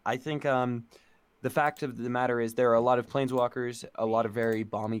format. I think the fact of the matter is there are a lot of Planeswalkers, a lot of very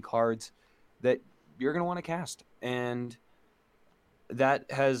bomby cards that you're going to want to cast. And that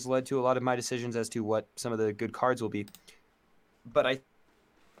has led to a lot of my decisions as to what some of the good cards will be. But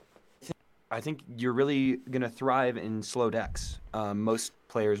I think you're really going to thrive in slow decks. Most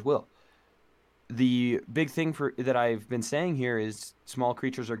players will. The big thing that I've been saying here is small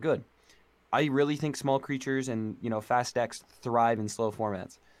creatures are good. I really think small creatures and fast decks thrive in slow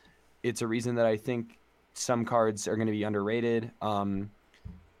formats. It's a reason that I think some cards are going to be underrated.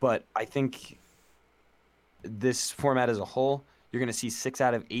 But I think this format as a whole, you're going to see 6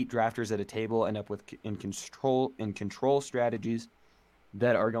 out of 8 drafters at a table end up with in control strategies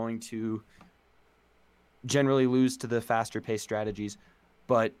that are going to generally lose to the faster paced strategies,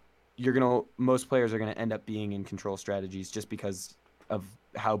 but most players are going to end up being in control strategies just because of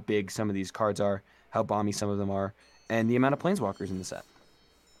how big some of these cards are, how bomby some of them are, and the amount of Planeswalkers in the set.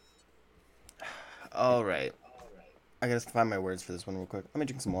 All right. I gotta find my words for this one real quick. Let me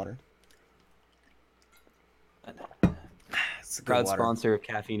drink some water. Proud sponsor of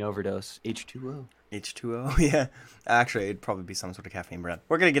Caffeine Overdose, H2O. H2O, yeah. Actually, it'd probably be some sort of caffeine brand.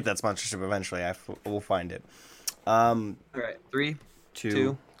 We're gonna get that sponsorship eventually. We'll find it. All right, 3,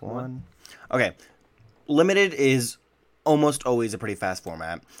 2, 1. Okay. Limited is almost always a pretty fast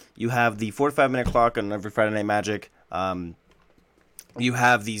format. You have the 45-minute clock on every Friday Night Magic. You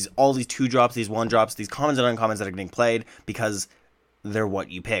have all these 2-drops, these 1-drops, these commons and uncommons that are getting played because they're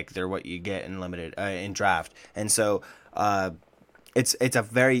what you pick. They're what you get in limited in draft. And so it's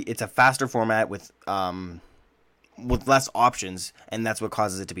a faster format with less options, and that's what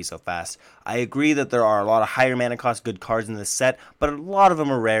causes it to be so fast. I agree that there are a lot of higher mana cost good cards in this set, but a lot of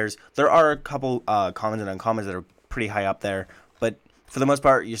them are rares. There are a couple commons and uncommons that are pretty high up there, but for the most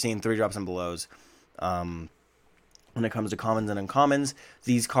part, you're seeing 3 drops and belows. When it comes to commons and uncommons,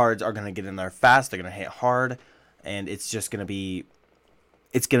 these cards are going to get in there fast. They're going to hit hard, and it's going to be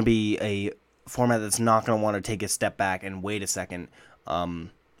a format that's not going to want to take a step back and wait a second,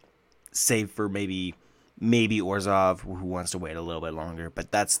 save for maybe Orzhov, who wants to wait a little bit longer.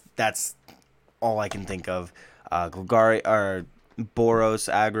 But that's all I can think of. Golgari or Boros,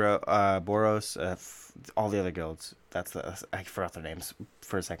 Boros, all the other guilds. I forgot their names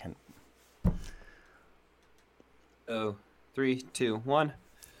for a second. Oh, 3, 2, 1.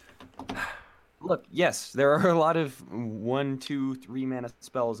 Look, yes, there are a lot of 1, 2, 3 mana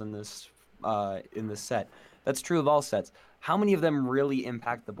spells in this set. That's true of all sets. How many of them really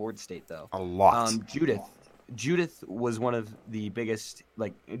impact the board state, though? A lot. Judith was one of the biggest.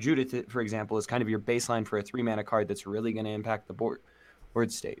 Like Judith, for example, is kind of your baseline for a 3 mana card that's really going to impact the board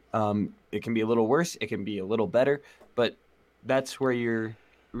state. It can be a little worse, it can be a little better, but that's where you're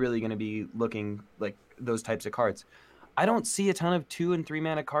really going to be looking like those types of cards. I don't see a ton of 2 and 3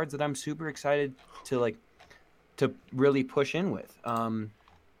 mana cards that I'm super excited to really push in with.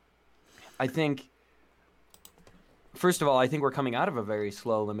 I think, first of all, I think we're coming out of a very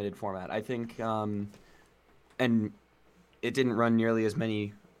slow limited format. I think, and it didn't run nearly as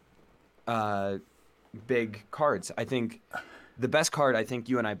many big cards. I think the best card, I think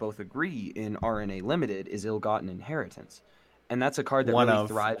you and I both agree, in RNA Limited is Ill-Gotten Inheritance. And that's a card that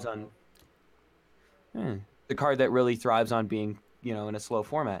thrives on... the card that really thrives on being, in a slow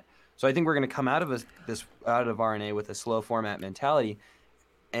format. So I think we're going to come out of out of RNA with a slow format mentality,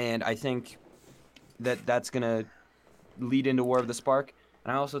 and I think that's going to lead into War of the Spark.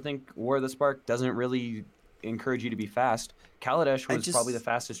 And I also think War of the Spark doesn't really encourage you to be fast. Kaladesh was probably the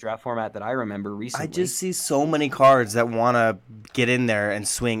fastest draft format that I remember recently. I just see so many cards that want to get in there and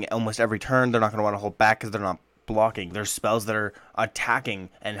swing almost every turn. They're not going to want to hold back because they're not blocking. There's spells that are attacking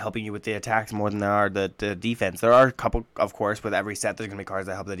and helping you with the attacks more than there are the defense. There are a couple, of course, with every set there's going to be cards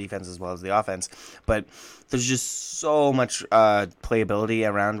that help the defense as well as the offense, but there's just so much playability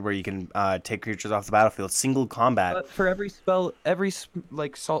around where you can take creatures off the battlefield, single combat. But for every spell,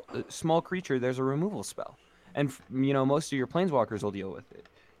 small creature, there's a removal spell, and most of your planeswalkers will deal with it.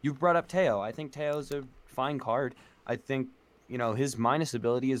 You brought up Teo. I think Teo's a fine card. I think his minus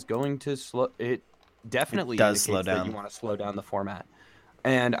ability is going to slow it. Definitely does slow down. That you want to slow down the format.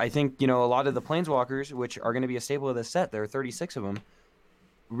 And I think, a lot of the planeswalkers, which are going to be a staple of this set, there are 36 of them,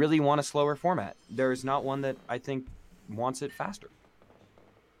 really want a slower format. There's not one that I think wants it faster.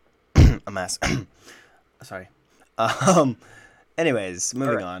 A mess. Sorry. Anyways,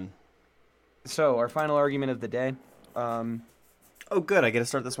 moving on. So, our final argument of the day. Oh, good. I get to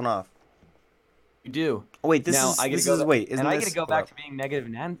start this one off. You do. Oh, wait, I get to go back to being negative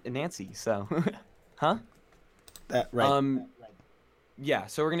Nancy, so... Huh? Right. Yeah,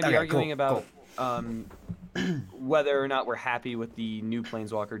 so we're going to be arguing about whether or not we're happy with the new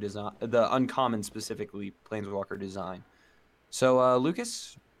Planeswalker design, the uncommon specifically Planeswalker design. So,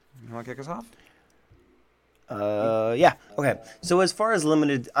 Lucas, you want to kick us off? Yeah. Okay. So as far as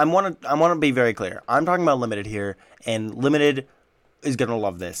limited, I want to be very clear. I'm talking about limited here, and limited is going to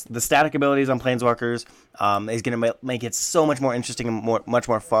love this. The static abilities on Planeswalkers is going to make it so much more interesting and much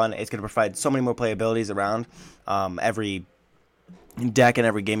more fun. It's going to provide so many more playabilities around every deck and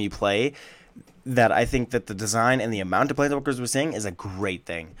every game you play, that I think that the design and the amount of Planeswalkers we're seeing is a great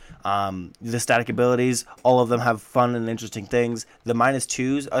thing. The static abilities, all of them have fun and interesting things. The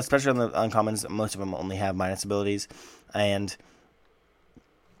 -2s, especially on the uncommons, most of them only have minus abilities. And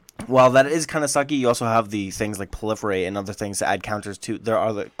while that is kind of sucky, you also have the things like Proliferate and other things to add counters to. There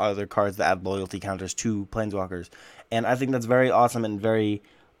are other cards that add loyalty counters to Planeswalkers. And I think that's very awesome and very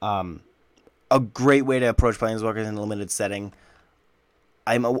a great way to approach Planeswalkers in a limited setting.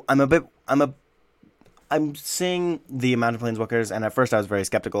 I'm seeing the amount of Planeswalkers, and at first I was very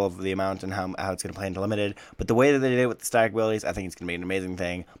skeptical of the amount and how it's going to play into limited. But the way that they did it with the static abilities, I think it's going to be an amazing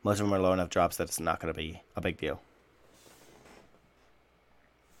thing. Most of them are low enough drops that it's not going to be a big deal.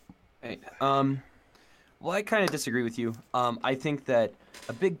 Hey, well, I kind of disagree with you. I think that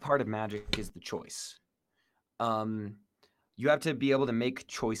a big part of Magic is the choice. You have to be able to make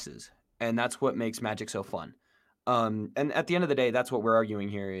choices, and that's what makes Magic so fun. And at the end of the day, that's what we're arguing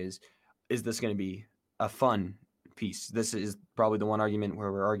here is this going to be a fun piece? This is probably the one argument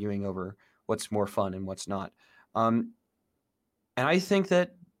where we're arguing over what's more fun and what's not. And I think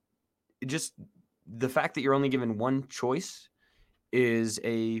that just the fact that you're only given one choice is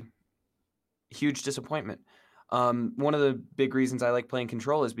a huge disappointment. One of the big reasons I like playing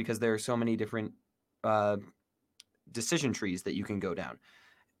Control is because there are so many different decision trees that you can go down.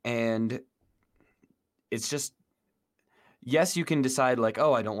 And it's just yes, you can decide like,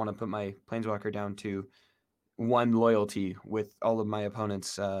 oh, I don't want to put my planeswalker down to one loyalty with all of my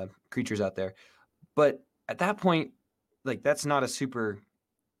opponent's creatures out there. But at that point, like that's not a super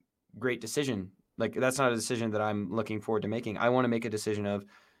great decision. Like that's not a decision that I'm looking forward to making. I want to make a decision of,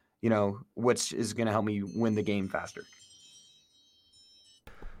 which is going to help me win the game faster.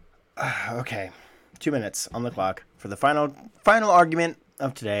 Okay, 2 minutes on the clock for the final argument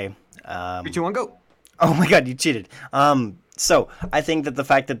of today. Three, two, one, go. Oh my god, you cheated. So I think that the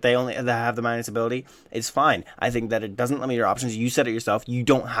fact that they only have the minus ability is fine. I think that it doesn't limit your options. You said it yourself. You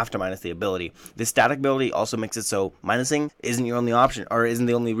don't have to minus the ability. The static ability also makes it so minusing isn't your only option, or isn't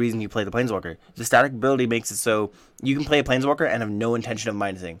the only reason you play the Planeswalker. The static ability makes it so you can play a Planeswalker and have no intention of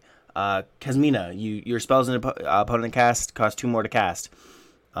minusing. Kasmina, your spells an opponent cast cost 2 more to cast.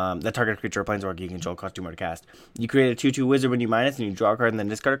 That target creature or planeswalker you control costs 2 more to cast. You create a 2/2 wizard when you minus and you draw a card and then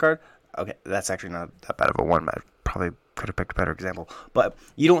discard a card. Okay, that's actually not that bad of a one. I probably could have picked a better example. But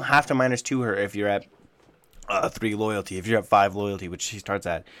you don't have to -2 her if you're at 3 loyalty. If you're at 5 loyalty, which she starts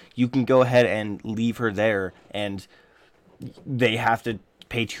at, you can go ahead and leave her there, and they have to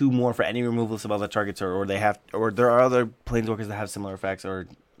pay 2 more for any removal of other targets, or there are other planeswalkers that have similar effects, or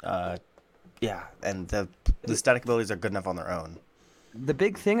yeah, and the static abilities are good enough on their own. The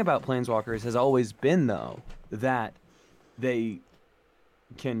big thing about planeswalkers has always been though that they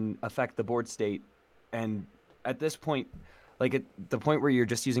can affect the board state, and at this point, like at the point where you're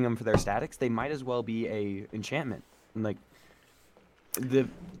just using them for their statics, they might as well be a enchantment. And like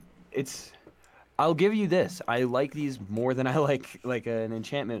it's I'll give you this, I like these more than I like an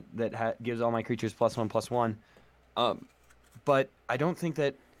enchantment that gives all my creatures +1/+1. But I don't think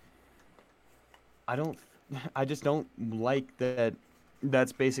that I don't I just don't like that.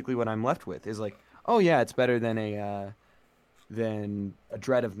 That's basically what I'm left with, is like, oh yeah, it's better than a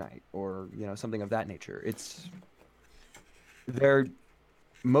Dread of Night, or something of that nature. They're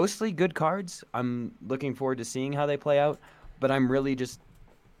mostly good cards. I'm looking forward to seeing how they play out, but I'm really just,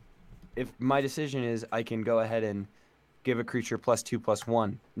 if my decision is I can go ahead and give a creature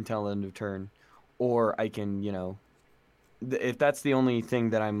 +2/+1 until end of turn, or I can, if that's the only thing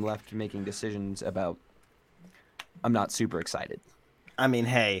that I'm left making decisions about, I'm not super excited. I mean,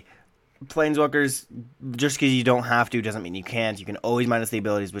 hey, planeswalkers, just because you don't have to doesn't mean you can't. You can always minus the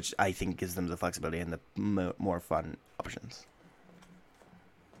abilities, which I think gives them the flexibility and the more fun options.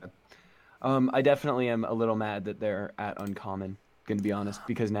 I definitely am a little mad that they're at uncommon, gonna be honest,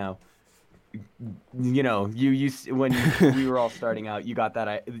 because now, you when we were all starting out, you got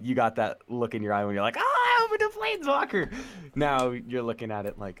that look in your eye when you're like, oh, I opened a planeswalker. Now you're looking at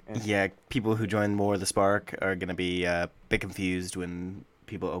it like, Yeah, people who join War of the Spark are gonna be a bit confused when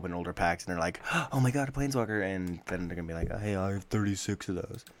people open older packs and they're like, oh my god, a planeswalker, and then they're gonna be like, oh, hey, I have 36 of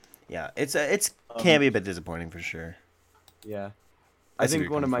those. Yeah, it's can be a bit disappointing for sure. Yeah. I think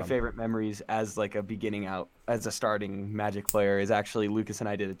one of my favorite memories as like a beginning out as a starting Magic player is actually Lucas and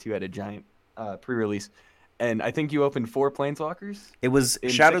I did a 2-headed giant pre-release, and I think you opened 4 planeswalkers. It was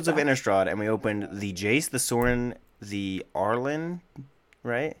Shadows of Innistrad, and we opened the Jace, the Sorin, the Arlen,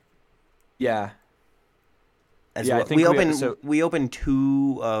 right? Yeah. Yeah, well. I think we opened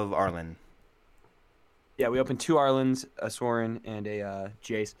 2 of Arlen. Yeah, we opened 2 Arlens, a Sorin, and a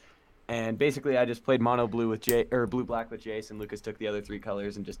Jace. And basically, I just played mono blue with blue black with Jace, and Lucas took the other 3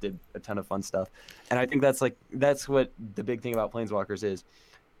 colors and just did a ton of fun stuff. And I think that's what the big thing about planeswalkers is.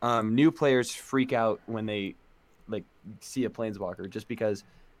 New players freak out when they see a planeswalker, just because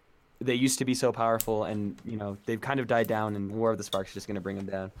they used to be so powerful, and they've kind of died down, and War of the Spark's just going to bring them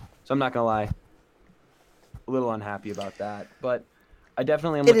down. So I'm not gonna lie, a little unhappy about that, but I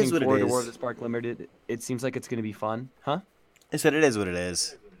definitely am looking forward to War of the Spark Limited. It seems like it's going to be fun, huh? I said it is what it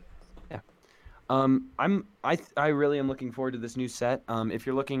is. I really am looking forward to this new set. If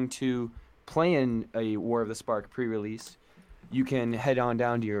you're looking to play in a War of the Spark pre-release, you can head on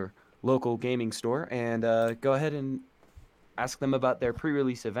down to your local gaming store and go ahead and ask them about their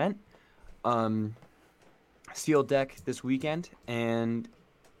pre-release event. Sealed deck this weekend, and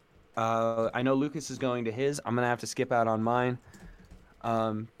I know Lucas is going to his. I'm gonna have to skip out on mine,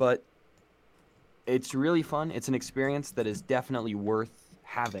 but it's really fun. It's an experience that is definitely worth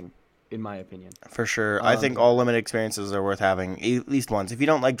having, in my opinion. For sure. I think all limited experiences are worth having at least once. If you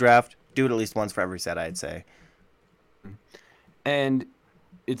don't like draft, do it at least once for every set, I'd say. And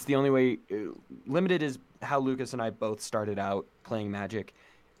it's the only way. Limited is how Lucas and I both started out playing Magic,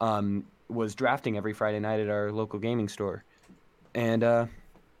 was drafting every Friday night at our local gaming store. And,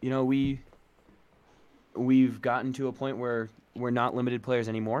 we've gotten to a point where we're not limited players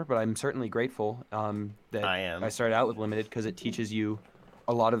anymore, but I'm certainly grateful that I started out with limited, because it teaches you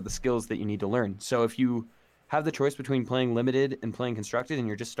a lot of the skills that you need to learn. So if you have the choice between playing limited and playing constructed, and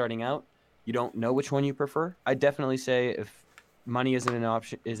you're just starting out, you don't know which one you prefer, I'd definitely say if money isn't an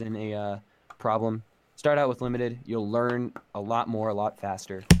option, isn't a problem, start out with limited. You'll learn a lot more, a lot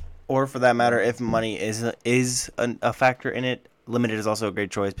faster. Or for that matter, if money is a factor in it, limited is also a great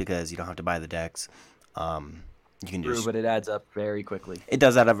choice because you don't have to buy the decks. You can True, just but it adds up very quickly. it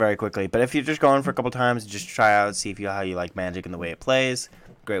does add up very quickly. But if you're just going for a couple times, just try out, see if you how you like Magic and the way it plays.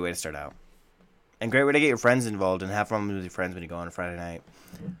 Great way to start out, and great way to get your friends involved and have fun with your friends when you go on a Friday night.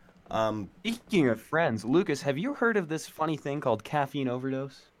 Speaking of friends, Lucas, have you heard of this funny thing called caffeine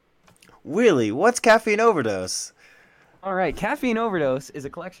overdose? Really, what's caffeine overdose? All right, caffeine overdose is a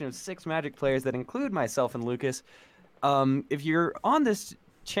collection of 6 Magic players that include myself and Lucas. If you're on this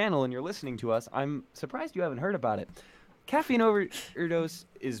channel and you're listening to us, I'm surprised you haven't heard about it. Caffeine overdose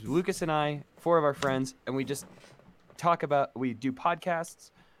is Lucas and I, 4 of our friends, and we just we do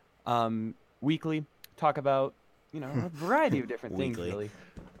podcasts weekly, talk about, a variety of different things, really.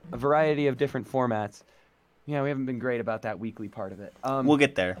 A variety of different formats. Yeah, we haven't been great about that weekly part of it. We'll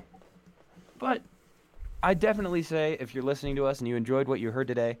get there. But I definitely say if you're listening to us and you enjoyed what you heard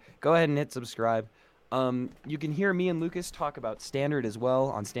today, go ahead and hit subscribe. You can hear me and Lucas talk about Standard as well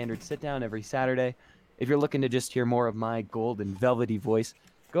on Standard Sit Down every Saturday. If you're looking to just hear more of my gold and velvety voice,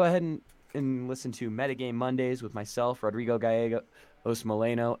 go ahead and listen to Metagame Mondays with myself, Rodrigo Gallegos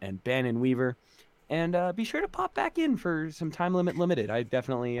Moreno, and Bannon Weaver. And be sure to pop back in for some Time Limit Limited. I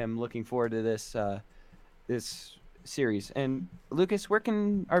definitely am looking forward to this series. And Lucas, where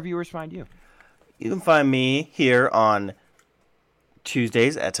can our viewers find you? You can find me here on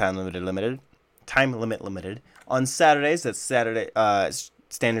Tuesdays at Time Limit Limited. On Saturdays, that's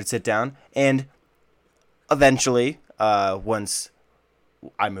Standard Sit Down. And eventually, once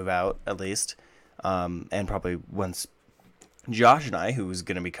I move out, at least, and probably once Josh and I, who's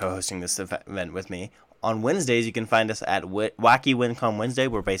going to be co-hosting this event with me, on Wednesdays, you can find us at Wacky WinCon Wednesday.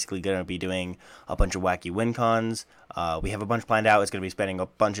 We're basically going to be doing a bunch of wacky WinCons. We have a bunch planned out. It's going to be spanning a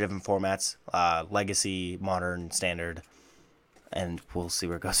bunch of different formats, Legacy, Modern, Standard, and we'll see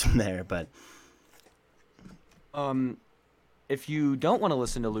where it goes from there. But if you don't want to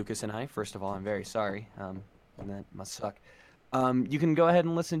listen to Lucas and I, first of all, I'm very sorry. And that must suck. You can go ahead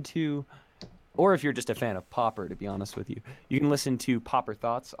and listen to, or if you're just a fan of Popper, to be honest with you, you can listen to Popper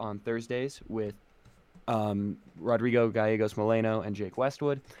Thoughts on Thursdays with Rodrigo Gallegos Moreno and Jake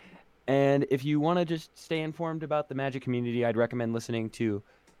Westwood. And if you want to just stay informed about the Magic community, I'd recommend listening to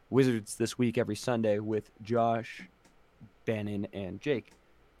Wizards This Week every Sunday with Josh, Bannon, and Jake.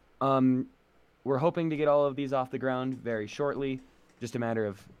 We're hoping to get all of these off the ground very shortly. Just a matter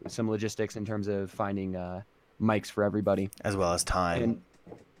of some logistics in terms of finding mics for everybody. As well as time.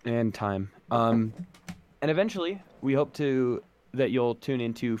 And time. And eventually, we hope that you'll tune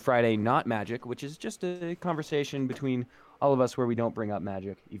into Friday Not Magic, which is just a conversation between all of us where we don't bring up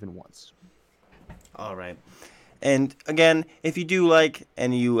Magic even once. All right. And again, if you do like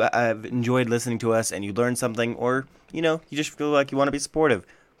and you have enjoyed listening to us and you learned something, or, you just feel like you want to be supportive,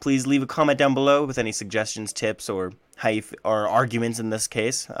 please leave a comment down below with any suggestions, tips, or or arguments in this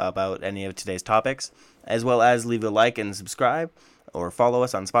case about any of today's topics, as well as leave a like and subscribe or follow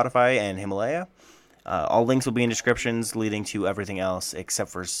us on Spotify and Himalaya. All links will be in descriptions leading to everything else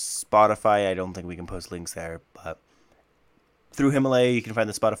except for Spotify. I don't think we can post links there, but through Himalaya you can find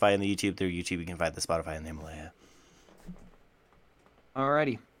the Spotify and the YouTube. Through YouTube you can find the Spotify and the Himalaya.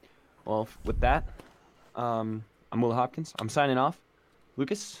 Alrighty. Well, with that, I'm Will Hopkins. I'm signing off.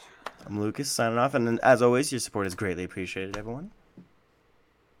 Lucas? I'm Lucas, signing off. And as always, your support is greatly appreciated, everyone.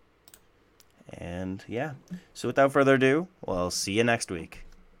 And yeah, so without further ado, we'll see you next week.